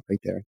right now, right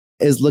there,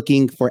 is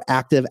looking for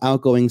active,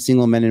 outgoing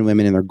single men and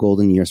women in their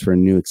golden years for a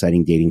new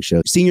exciting dating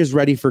show. Seniors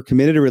ready for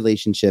committed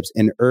relationships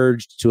and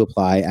urged to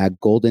apply at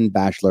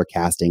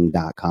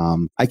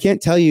goldenbachelorcasting.com. I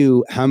can't tell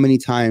you how many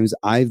times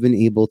I've been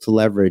able to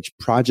leverage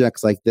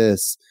projects like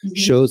this,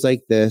 shows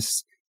like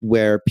this,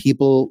 where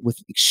people with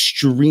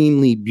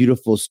extremely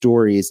beautiful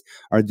stories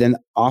are then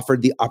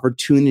offered the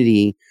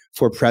opportunity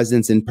for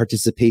presence and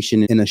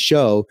participation in a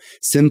show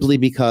simply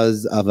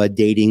because of a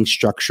dating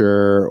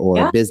structure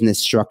or business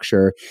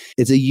structure.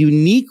 It's a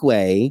unique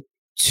way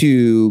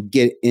to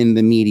get in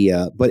the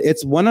media, but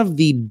it's one of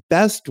the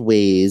best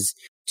ways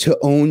to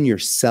own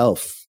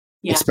yourself,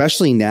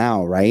 especially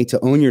now, right? To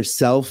own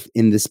yourself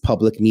in this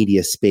public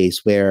media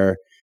space where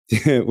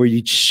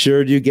you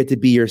sure do get to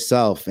be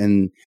yourself.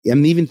 And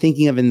I'm even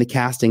thinking of in the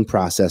casting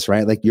process,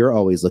 right? Like you're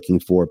always looking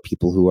for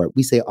people who are,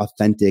 we say,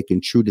 authentic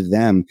and true to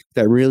them.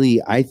 That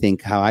really, I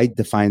think how I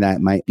define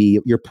that might be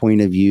your point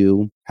of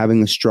view,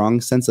 having a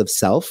strong sense of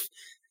self.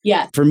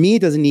 Yeah. For me,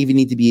 it doesn't even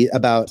need to be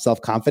about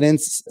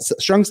self-confidence.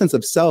 Strong sense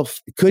of self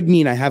could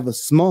mean I have a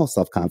small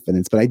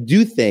self-confidence, but I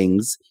do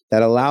things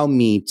that allow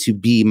me to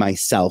be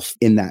myself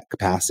in that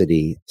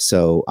capacity.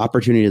 So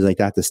opportunities like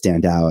that to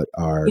stand out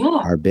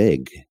are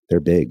big.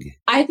 They're big.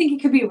 I think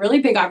it could be a really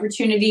big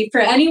opportunity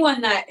for anyone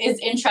that is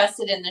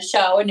interested in the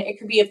show. And it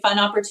could be a fun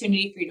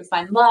opportunity for you to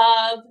find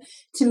love,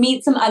 to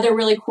meet some other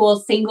really cool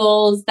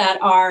singles that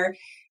are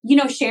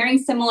sharing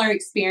similar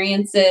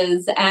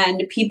experiences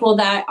and people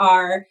that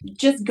are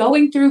just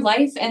going through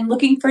life and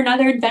looking for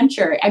another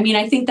adventure. I mean,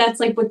 I think that's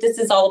like what this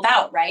is all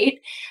about, right?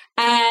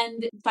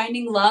 And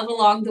finding love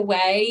along the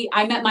way.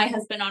 I met my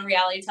husband on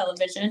reality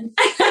television,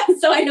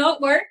 so I know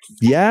it works.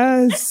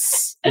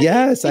 Yes.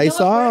 Yes, I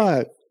saw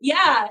it.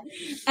 Yeah.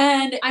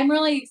 And I'm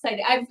really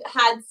excited. I've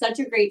had such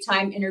a great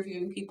time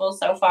interviewing people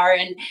so far.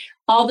 And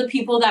all the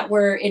people that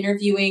we're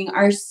interviewing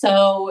are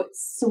so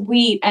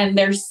sweet and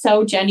they're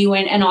so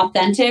genuine and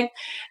authentic.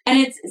 And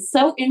it's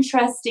so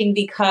interesting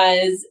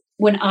because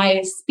when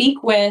I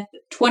speak with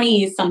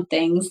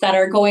 20-somethings that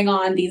are going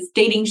on these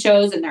dating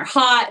shows and they're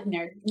hot and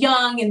they're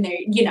young and they're,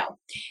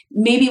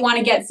 maybe want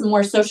to get some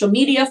more social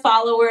media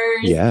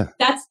followers. Yeah.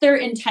 That's their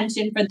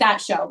intention for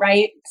that show,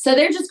 right? So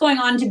they're just going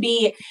on to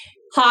be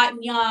hot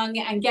and young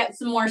and get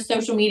some more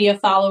social media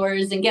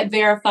followers and get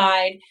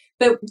verified.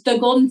 But the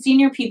Golden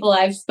Senior people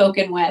I've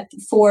spoken with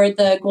for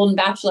the Golden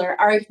Bachelor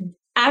are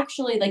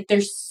actually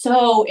they're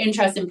so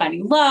interested in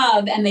finding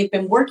love and they've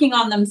been working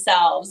on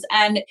themselves.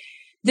 And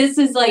this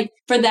is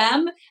for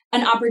them,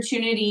 an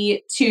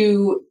opportunity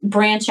to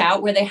branch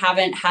out where they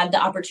haven't had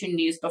the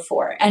opportunities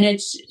before. And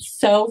it's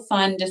so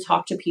fun to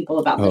talk to people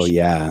about this. Oh,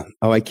 yeah.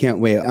 Oh, I can't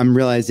wait. I'm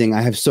realizing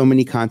I have so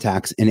many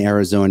contacts in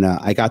Arizona.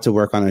 I got to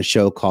work on a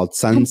show called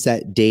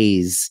Sunset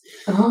Days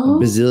a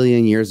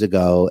bazillion years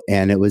ago,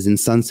 and it was in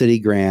Sun City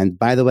Grand.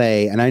 By the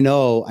way, and I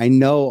know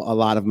a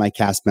lot of my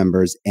cast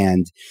members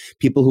and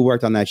people who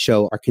worked on that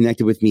show are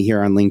connected with me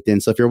here on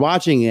LinkedIn. So if you're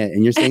watching it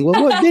and you're saying,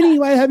 well, what, Vinny,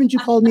 why haven't you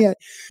called me yet?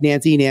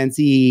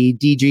 Nancy,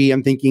 DG,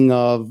 I'm thinking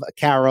of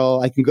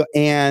Carol, I can go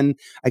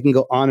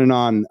on and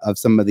on of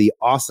some of the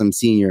awesome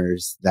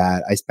seniors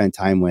that I spent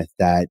time with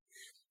that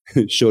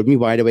showed me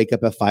why to wake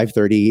up at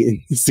 5:30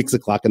 and 6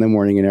 o'clock in the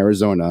morning in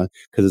Arizona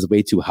because it's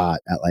way too hot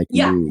at like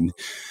noon.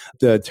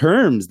 The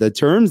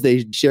terms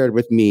they shared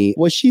with me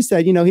was, she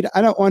said,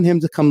 I don't want him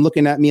to come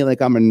looking at me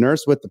like I'm a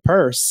nurse with the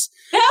purse.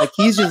 Like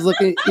he's just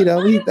looking,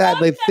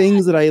 like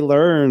things that I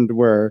learned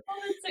were,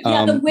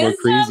 the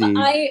wisdom.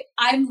 were crazy.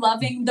 I'm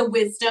loving the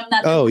wisdom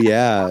that. Oh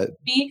yeah.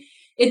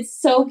 It's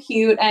so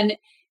cute. And,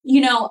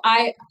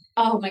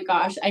 oh my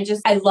gosh,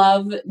 I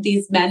love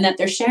these men that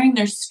they're sharing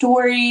their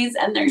stories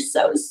and they're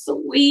so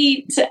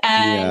sweet.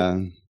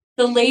 And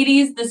the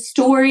ladies, the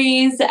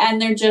stories,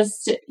 and they're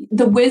just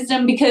the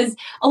wisdom, because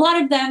a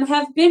lot of them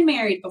have been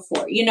married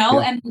before,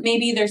 and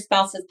maybe their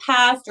spouse has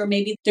passed, or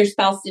maybe their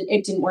spouse,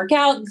 it didn't work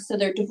out, so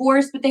they're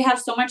divorced, but they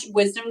have so much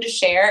wisdom to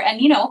share. And,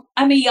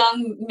 I'm a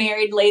young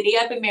married lady.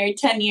 I've been married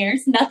 10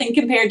 years, nothing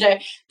compared to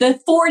the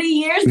 40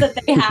 years that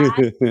they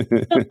had.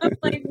 I'm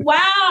like,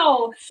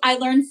 wow, I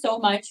learned so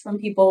much from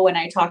people when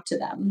I talk to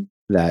them.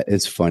 That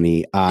is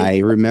funny. I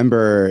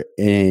remember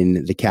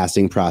in the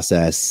casting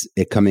process,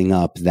 it coming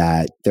up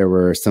that there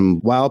were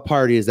some wild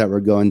parties that were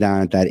going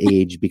down at that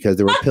age because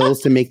there were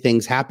pills to make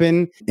things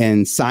happen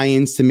and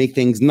science to make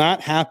things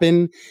not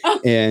happen.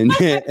 And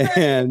I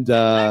heard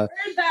that.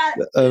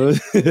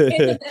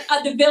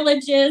 The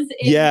villages.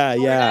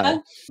 Yeah.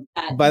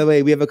 By the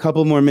way, we have a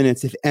couple more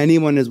minutes. If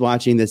anyone is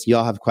watching this,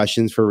 y'all have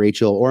questions for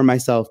Rachel or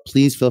myself,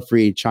 please feel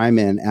free to chime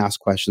in, ask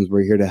questions.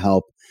 We're here to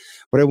help.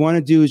 What I want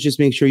to do is just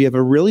make sure you have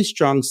a really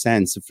strong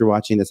sense, if you're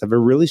watching this, have a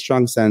really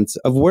strong sense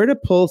of where to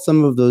pull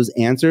some of those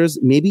answers,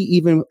 maybe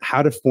even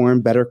how to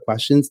form better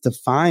questions to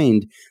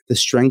find the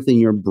strength in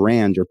your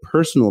brand, your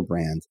personal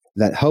brand,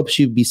 that helps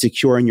you be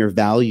secure in your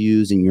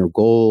values and your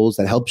goals,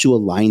 that helps you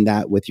align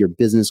that with your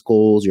business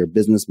goals, your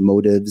business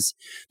motives,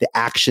 the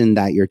action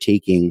that you're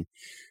taking,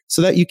 so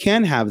that you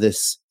can have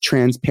this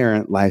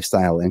transparent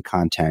lifestyle and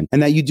content.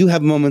 And that you do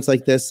have moments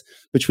like this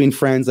between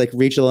friends like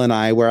Rachel and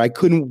I, where I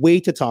couldn't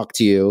wait to talk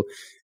to you.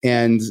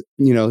 And,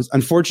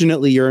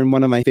 unfortunately, you're in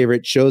one of my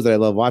favorite shows that I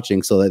love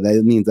watching. So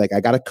that means like,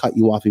 I got to cut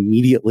you off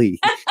immediately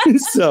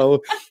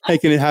so I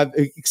can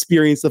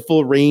experience the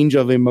full range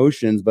of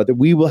emotions. But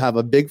we will have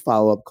a big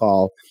follow-up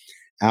call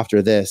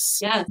after this.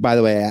 Yeah. By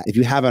the way, if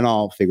you haven't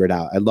all figured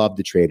out, I love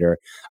The Trader.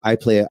 I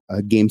play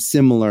a game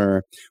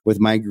similar with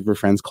my group of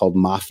friends called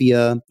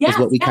Mafia, is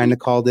what we kind of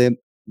called it.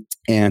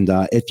 And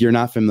if you're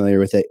not familiar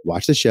with it,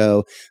 watch the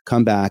show,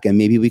 come back, and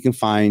maybe we can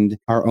find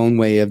our own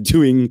way of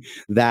doing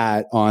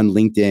that on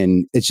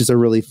LinkedIn. It's just a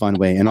really fun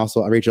way. And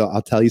also, Rachel,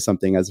 I'll tell you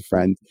something as a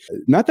friend.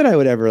 Not that I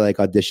would ever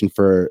audition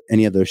for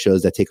any of those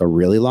shows that take a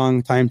really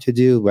long time to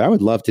do, but I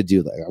would love to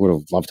do. I would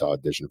have loved to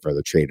audition for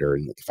The Trader.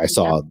 And if I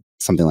saw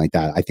something like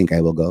that, I think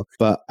I will go.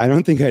 But I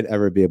don't think I'd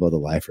ever be able to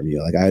lie from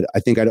you. I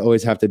think I'd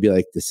always have to be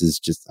like, this is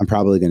just, I'm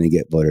probably going to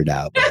get voted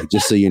out. But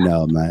just so you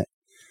know, I'm not.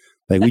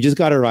 We just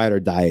got to ride or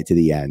die it to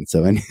the end.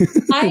 So I am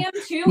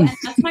too. And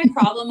that's my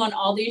problem on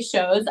all these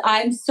shows.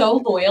 I'm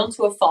so loyal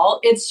to a fault.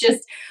 It's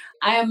just,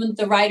 I am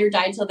the ride or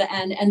die till the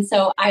end. And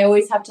so I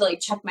always have to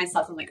check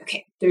myself. I'm like,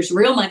 okay, there's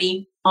real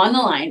money on the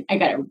line. I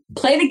got to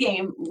play the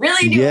game.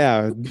 Really do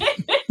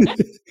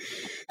it.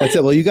 That's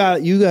it. Well, you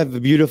have a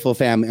beautiful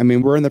family. I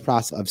mean, we're in the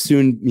process of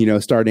soon,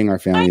 starting our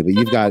family, but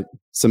you've got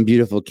some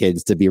beautiful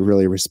kids to be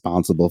really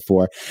responsible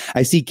for.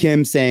 I see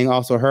Kim saying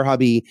also her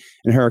hubby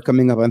and her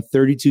coming up on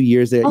 32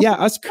 years there. Yeah,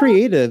 us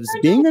creatives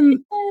being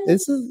in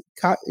this is,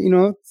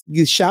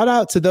 shout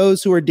out to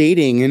those who are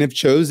dating and have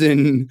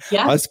chosen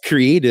us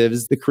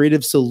creatives, the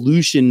creative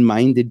solution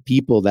minded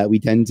people that we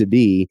tend to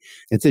be.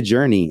 It's a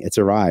journey. It's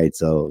a ride.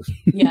 So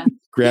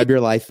grab your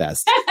life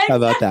vest. How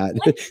about that?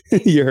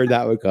 You heard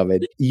that one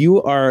coming.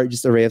 You are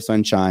just a ray of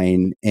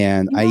sunshine,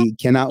 and I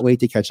cannot wait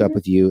to catch up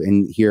with you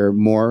and hear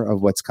more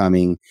of what's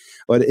coming.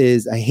 What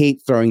is, I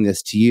hate throwing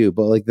this to you,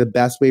 but the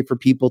best way for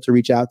people to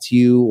reach out to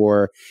you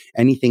or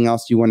anything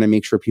else you want to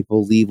make sure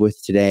people leave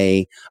with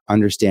today,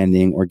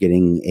 understanding or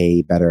getting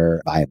a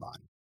better vibe on.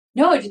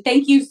 No,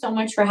 thank you so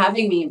much for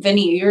having me,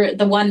 Vinny. You're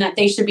the one that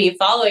they should be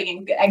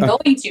following and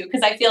going to,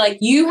 because I feel like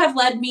you have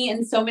led me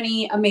in so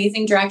many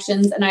amazing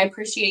directions, and I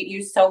appreciate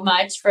you so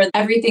much for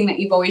everything that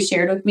you've always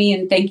shared with me.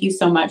 And thank you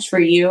so much for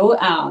you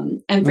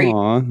and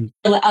for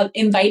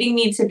inviting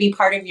me to be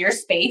part of your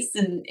space.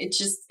 And it's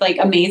just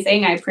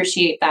amazing. I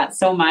appreciate that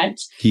so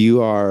much.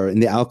 You are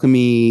in the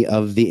alchemy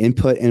of the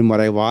input and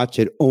what I watch.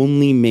 It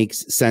only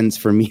makes sense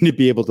for me to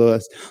be able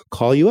to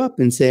call you up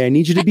and say, I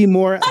need you to be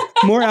more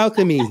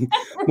alchemy.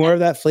 More of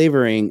that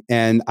flavoring.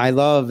 And I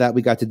love that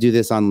we got to do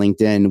this on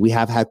LinkedIn. We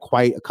have had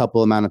quite a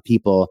couple amount of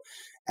people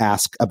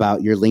ask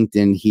about your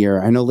LinkedIn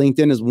here. I know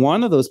LinkedIn is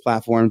one of those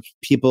platforms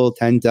people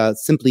tend to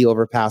simply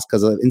overpass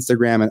because of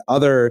Instagram and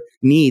other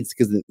needs,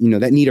 because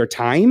that need our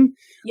time.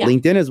 Yeah.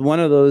 LinkedIn is one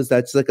of those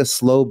that's a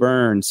slow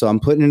burn. So I'm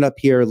putting it up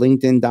here,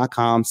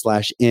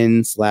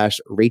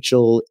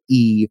 linkedin.com/in/Rachel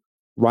E.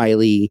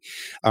 Reilly,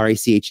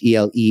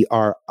 RACHELERI.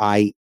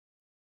 REILLY.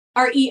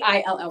 REI,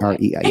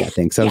 yeah,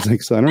 thanks. I was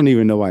so I don't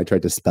even know why I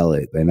tried to spell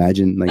it. I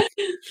imagine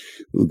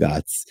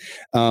Ugats.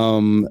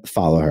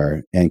 Follow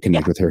her and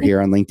connect with her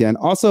here on LinkedIn.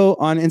 Also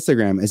on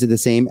Instagram, is it the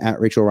same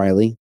at Rachel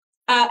Reilly?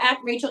 At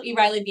Rachel E.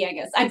 Reilly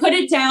Viegas. I put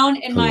it down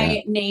in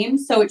my name,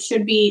 so it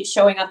should be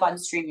showing up on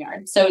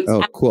StreamYard. So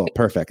it's cool.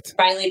 Perfect.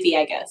 Reilly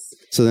Viegas.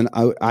 So then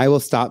I will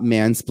stop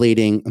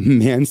mansplaining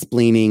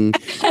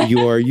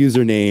your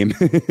username.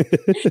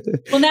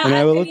 Well, now and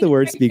I will let the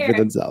words speak for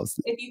themselves.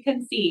 If you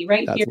can see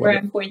right here where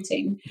I'm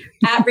pointing,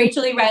 at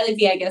Rachel E. Reilly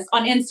Viegas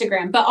on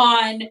Instagram, but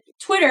on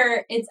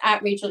Twitter, it's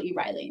at Rachel E.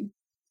 Reilly.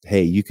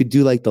 Hey, you could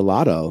do like the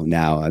lotto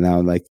now. And now,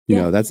 like, you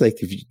know, that's like,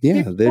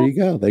 there you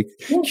go. Like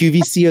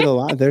QVC or the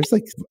lotto. There's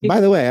like,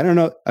 by the way, I don't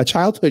know, a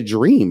childhood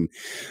dream.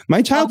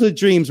 My childhood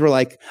dreams were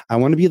like, I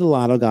want to be the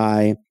lotto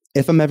guy.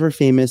 If I'm ever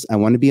famous, I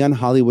want to be on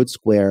Hollywood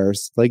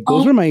Squares. Like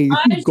those were my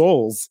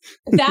goals.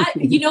 That,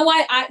 you know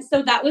what?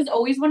 So that was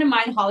always one of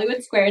mine,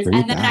 Hollywood Squares.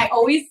 And then I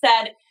always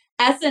said,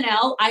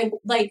 SNL,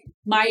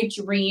 my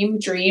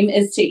dream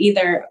is to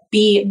either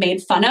be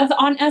made fun of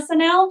on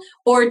SNL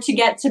or to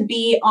get to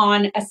be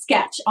on a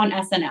sketch on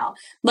SNL.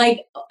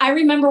 Like I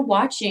remember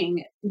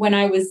watching when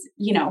I was,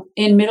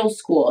 in middle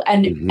school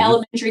and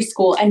elementary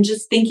school and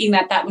just thinking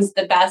that was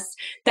the best,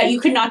 that you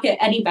could not get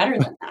any better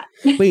than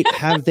that. Wait,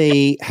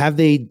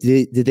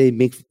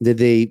 did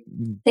they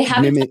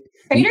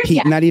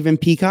have not even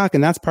Peacock,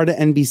 and that's part of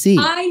NBC.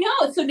 I know.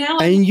 So now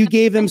you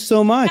gave them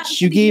so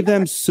much. You gave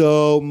them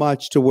so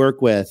much to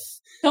work with.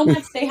 So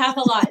much. They have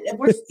a lot.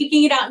 We're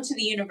speaking it out into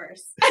the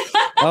universe.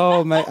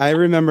 I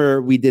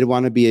remember we did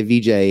Want to Be a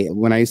VJ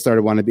when I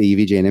started Want to Be a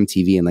VJ in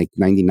MTV in like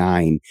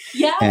 99.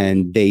 Yeah.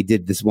 And they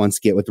did this one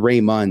skit with Ray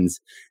Munns,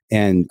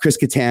 and Chris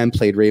Kattan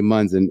played Ray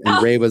Munns, and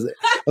Ray I was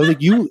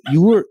like, you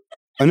were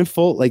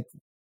unfold, like,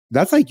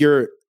 that's like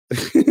your...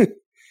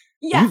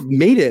 You've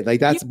made it. Like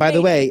that's, by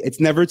the way, it's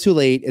never too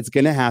late. It's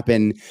going to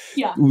happen.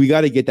 Yeah. We got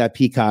to get that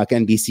Peacock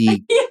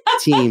NBC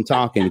team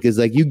talking, because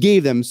like you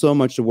gave them so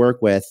much to work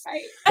with,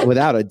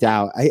 without a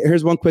doubt.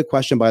 Here's one quick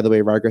question, by the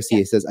way. Rod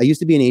Garcia says, I used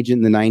to be an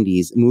agent in the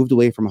 90s, moved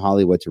away from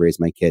Hollywood to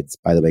raise my kids.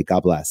 By the way,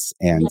 God bless.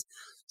 And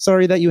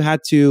sorry that you had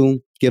to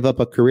give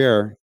up a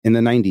career in the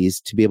 90s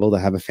to be able to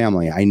have a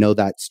family. I know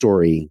that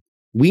story.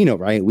 We know,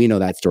 right? We know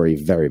that story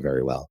very,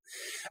 very well.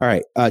 All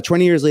right.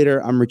 20 years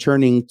later, I'm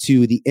returning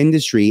to the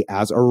industry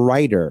as a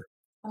writer.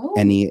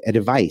 Any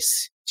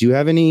advice? Do you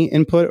have any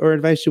input or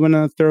advice you want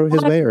to throw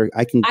his way? Or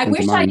I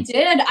wish I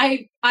did.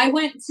 I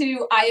went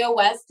to IO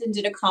West and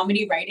did a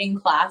comedy writing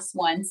class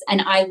once,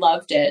 and I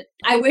loved it.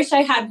 I wish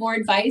I had more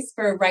advice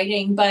for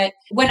writing, but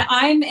when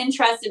I'm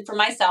interested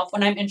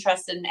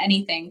in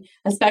anything,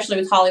 especially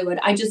with Hollywood,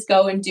 I just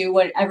go and do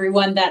what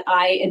everyone that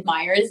I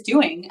admire is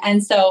doing.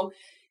 And so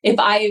if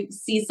I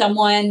see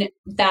someone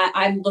that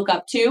I look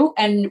up to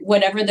and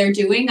whatever they're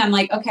doing, I'm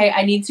like, okay,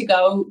 I need to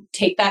go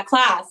take that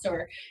class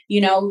or,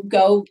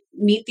 go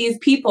meet these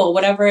people,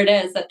 whatever it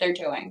is that they're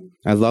doing.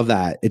 I love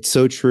that. It's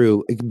so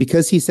true.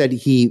 Because he said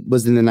he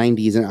was in the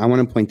 90s, and I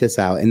want to point this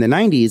out. In the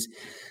 90s,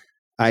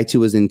 I too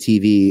was in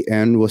TV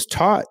and was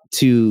taught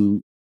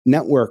to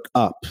network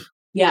up.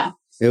 Yeah.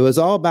 It was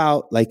all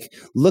about like,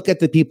 look at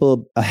the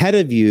people ahead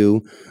of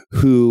you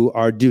who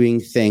are doing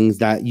things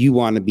that you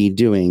want to be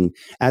doing,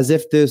 as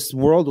if this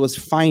world was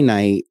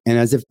finite and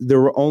as if there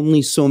were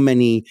only so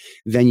many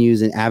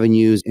venues and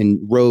avenues and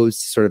roads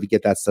to sort of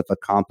get that stuff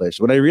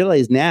accomplished. What I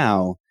realize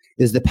now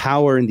is the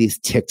power in these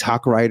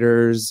TikTok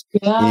writers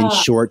and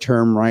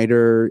short-term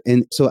writer.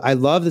 And so I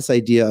love this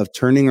idea of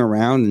turning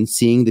around and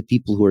seeing the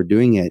people who are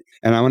doing it.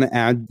 And I want to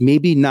add,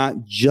 maybe not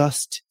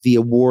just the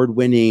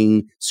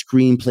award-winning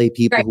screenplay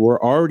people who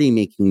are already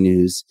making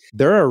news.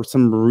 There are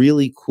some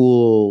really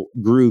cool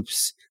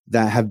groups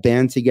that have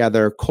band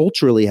together,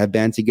 culturally have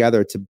band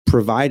together to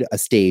provide a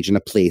stage and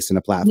a place and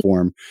a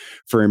platform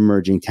for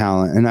emerging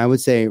talent. And I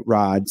would say,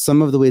 Rod,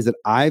 some of the ways that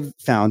I've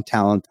found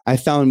talent, I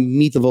found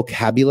meet the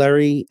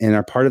vocabulary and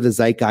are part of the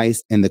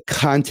zeitgeist and the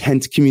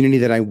content community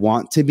that I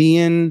want to be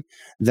in,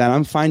 that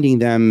I'm finding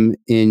them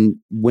in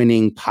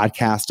winning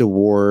podcast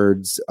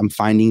awards. I'm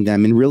finding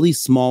them in really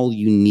small,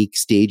 unique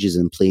stages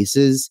and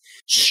places,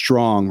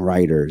 strong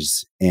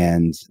writers.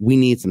 And we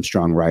need some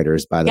strong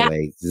writers, by the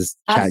way. This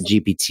chat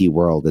GPT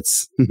world,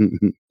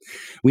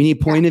 we need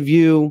point of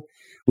view.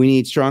 We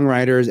need strong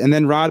writers. And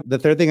then, Rod, the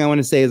third thing I want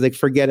to say is like,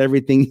 forget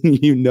everything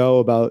you know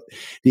about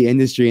the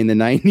industry in the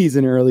 90s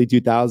and early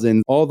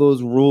 2000s, all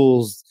those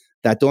rules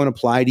that don't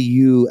apply to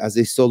you as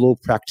a solo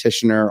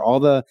practitioner, all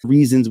the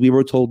reasons we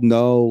were told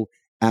no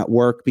at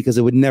work because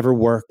it would never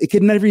work. It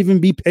could never even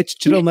be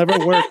pitched. It'll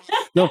never work.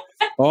 No,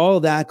 all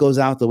that goes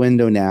out the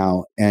window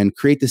now, and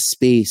create the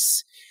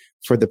space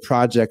for the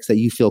projects that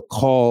you feel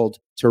called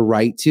to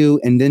write to.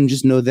 And then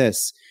just know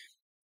this,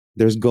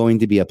 there's going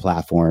to be a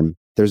platform.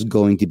 There's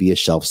going to be a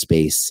shelf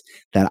space.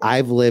 That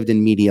I've lived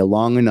in media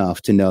long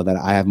enough to know that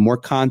I have more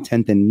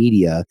content than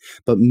media,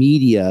 but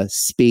media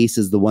space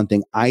is the one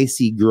thing I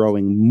see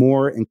growing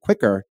more and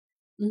quicker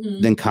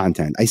than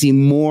content. I see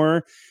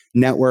more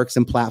networks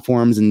and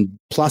platforms and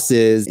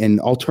pluses and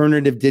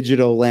alternative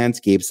digital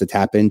landscapes to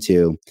tap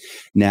into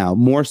now,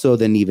 more so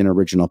than even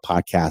original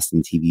podcasts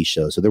and TV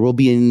shows. So there will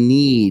be a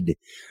need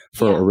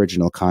for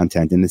original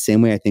content in the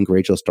same way I think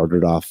Rachel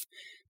started off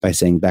by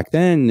saying back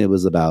then it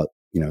was about,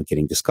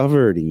 getting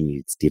discovered and you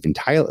need Steven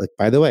Tyler.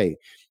 By the way,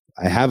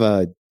 I have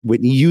a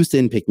Whitney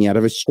Houston pick me out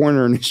of a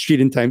corner in the street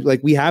in time.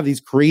 Like we have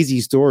these crazy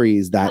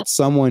stories that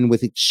someone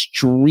with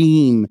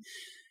extreme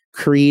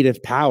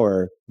creative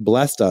power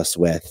blessed us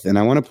with. And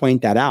I want to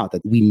point that out,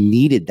 that we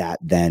needed that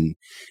then.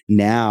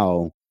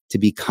 Now, to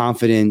be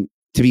confident,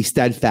 to be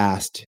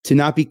steadfast, to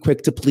not be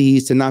quick to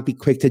please, to not be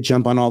quick to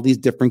jump on all these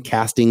different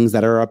castings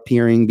that are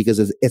appearing because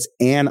it's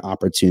an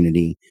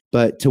opportunity,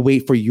 but to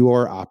wait for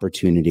your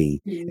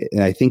opportunity.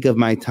 And I think of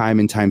my time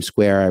in Times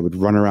Square. I would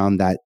run around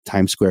that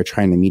Times Square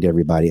trying to meet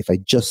everybody. If I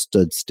just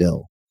stood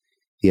still,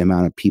 the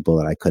amount of people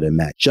that I could have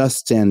met just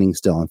standing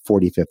still on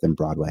 45th and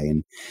Broadway.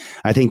 And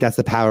I think that's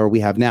the power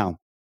we have now,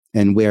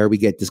 and where we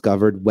get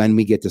discovered, when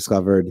we get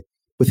discovered,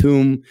 with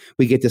whom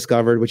we get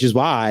discovered, which is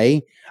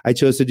why I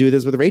chose to do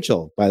this with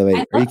Rachel, by the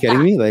way. Are you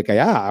kidding me? Like,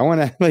 yeah, I want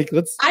to I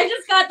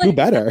just got do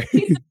better.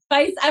 Piece of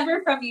advice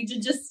ever from you to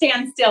just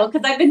stand still.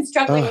 Cause I've been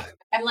struggling with it.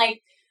 I'm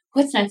like,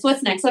 what's next?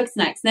 What's next? What's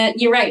next? And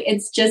you're right.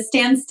 It's just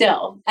stand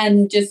still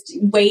and just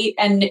wait.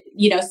 And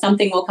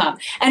something will come.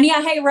 And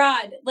yeah. Hey,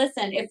 Rod,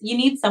 listen, if you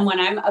need someone,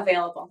 I'm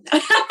available.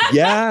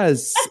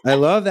 Yes. I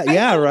love that.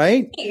 Yeah.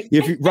 Right.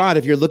 Rod,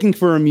 if you're looking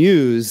for a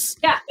muse,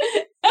 yeah.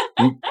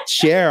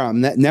 share on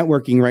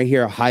networking right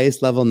here,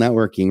 highest level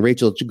networking.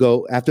 Rachel, to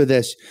go after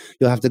this,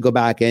 you'll have to go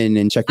back in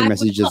and check your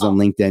messages on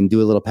LinkedIn,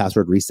 do a little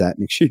password reset.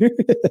 Make sure.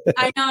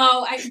 I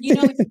know.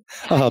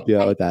 I'll help you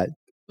out with that.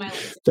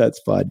 That's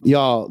fun.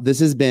 Y'all, this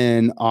has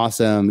been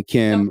awesome.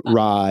 Kim,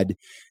 Rod,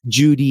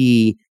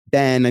 Judy,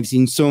 Ben. I've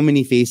seen so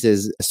many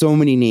faces, so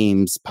many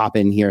names pop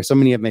in here, so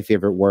many of my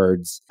favorite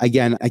words.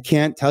 Again, I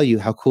can't tell you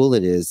how cool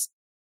it is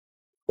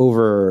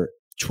over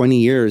 20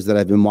 years that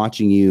I've been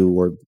watching you,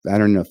 or I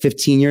don't know,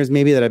 15 years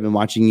maybe that I've been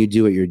watching you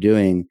do what you're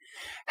doing,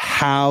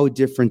 how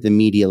different the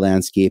media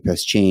landscape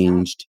has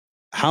changed,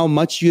 how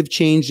much you've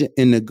changed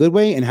in a good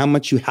way and how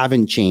much you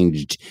haven't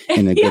changed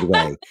in a good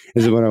way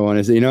is what I want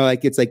to say.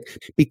 It's like,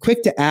 be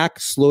quick to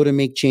act, slow to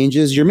make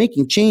changes. You're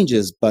making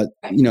changes, but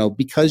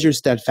because you're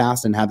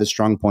steadfast and have a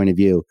strong point of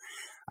view,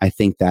 I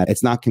think that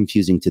it's not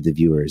confusing to the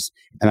viewers.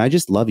 And I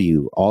just love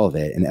you, all of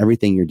it and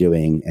everything you're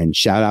doing. And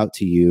shout out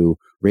to you,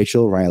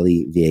 Rachel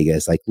Reilly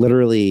Vegas. Like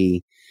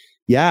literally,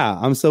 yeah,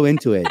 I'm so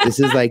into it. This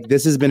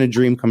has been a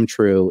dream come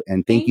true.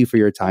 And thank you for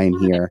your time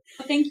here.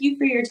 Thank you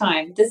for your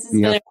time. This has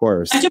been of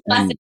course. Such a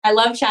blessing. I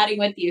love chatting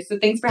with you. So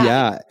thanks for having me.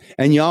 Yeah.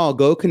 And y'all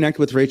go connect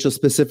with Rachel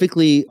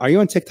specifically. Are you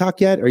on TikTok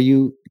yet? Are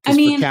you? For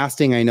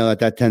casting, I know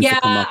that tends to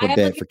come up a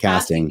bit for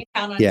casting.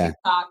 Yeah.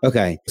 TikTok.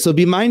 Okay. So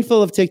be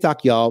mindful of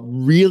TikTok, y'all.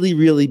 Really,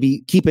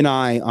 really keep an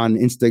eye on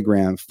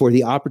Instagram for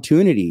the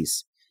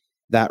opportunities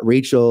that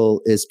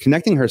Rachel is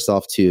connecting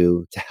herself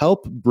to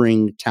help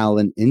bring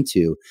talent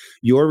into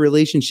your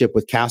relationship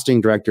with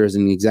casting directors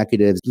and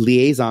executives,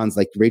 liaisons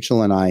like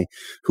Rachel and I,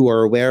 who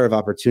are aware of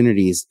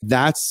opportunities.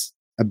 That's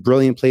a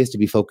brilliant place to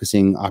be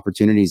focusing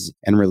opportunities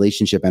and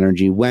relationship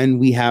energy when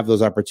we have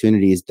those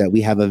opportunities that we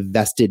have a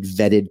vested,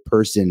 vetted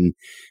person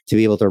to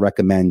be able to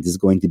recommend is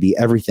going to be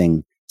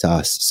everything to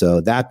us. So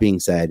that being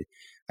said,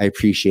 I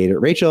appreciate it.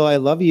 Rachel, I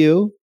love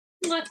you.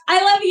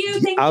 I love you.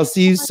 Thank you. I'll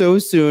see you so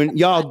soon.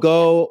 Y'all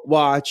go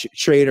watch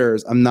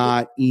Traitors. I'm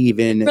not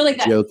even really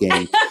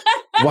joking.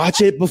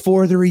 Watch it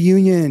before the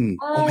reunion.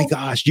 Oh my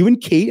gosh. You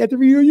and Kate at the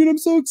reunion. I'm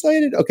so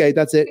excited. Okay,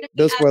 that's it.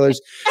 No spoilers.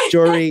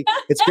 Jory,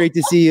 it's great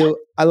to see you.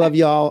 I love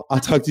y'all. I'll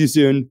talk to you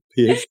soon.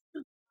 Peace.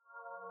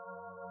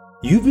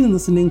 You've been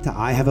listening to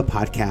I Have a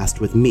Podcast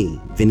with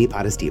me, Vinny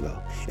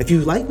Potestivo. If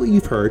you like what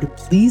you've heard,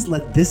 please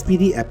let this be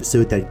the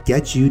episode that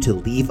gets you to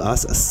leave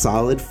us a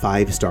solid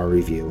 5-star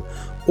review.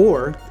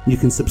 Or you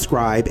can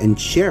subscribe and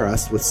share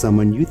us with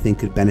someone you think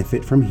could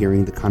benefit from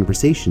hearing the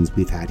conversations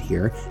we've had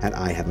here at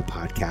I Have a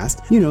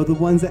Podcast. The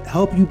ones that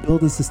help you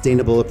build a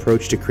sustainable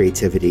approach to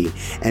creativity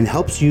and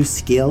helps you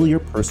scale your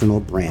personal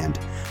brand.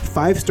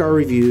 5-star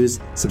reviews,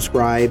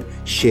 subscribe,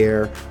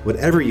 share,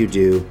 whatever you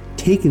do,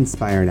 take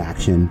inspired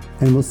action,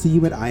 and we'll see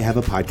you at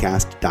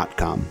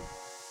ihaveapodcast.com.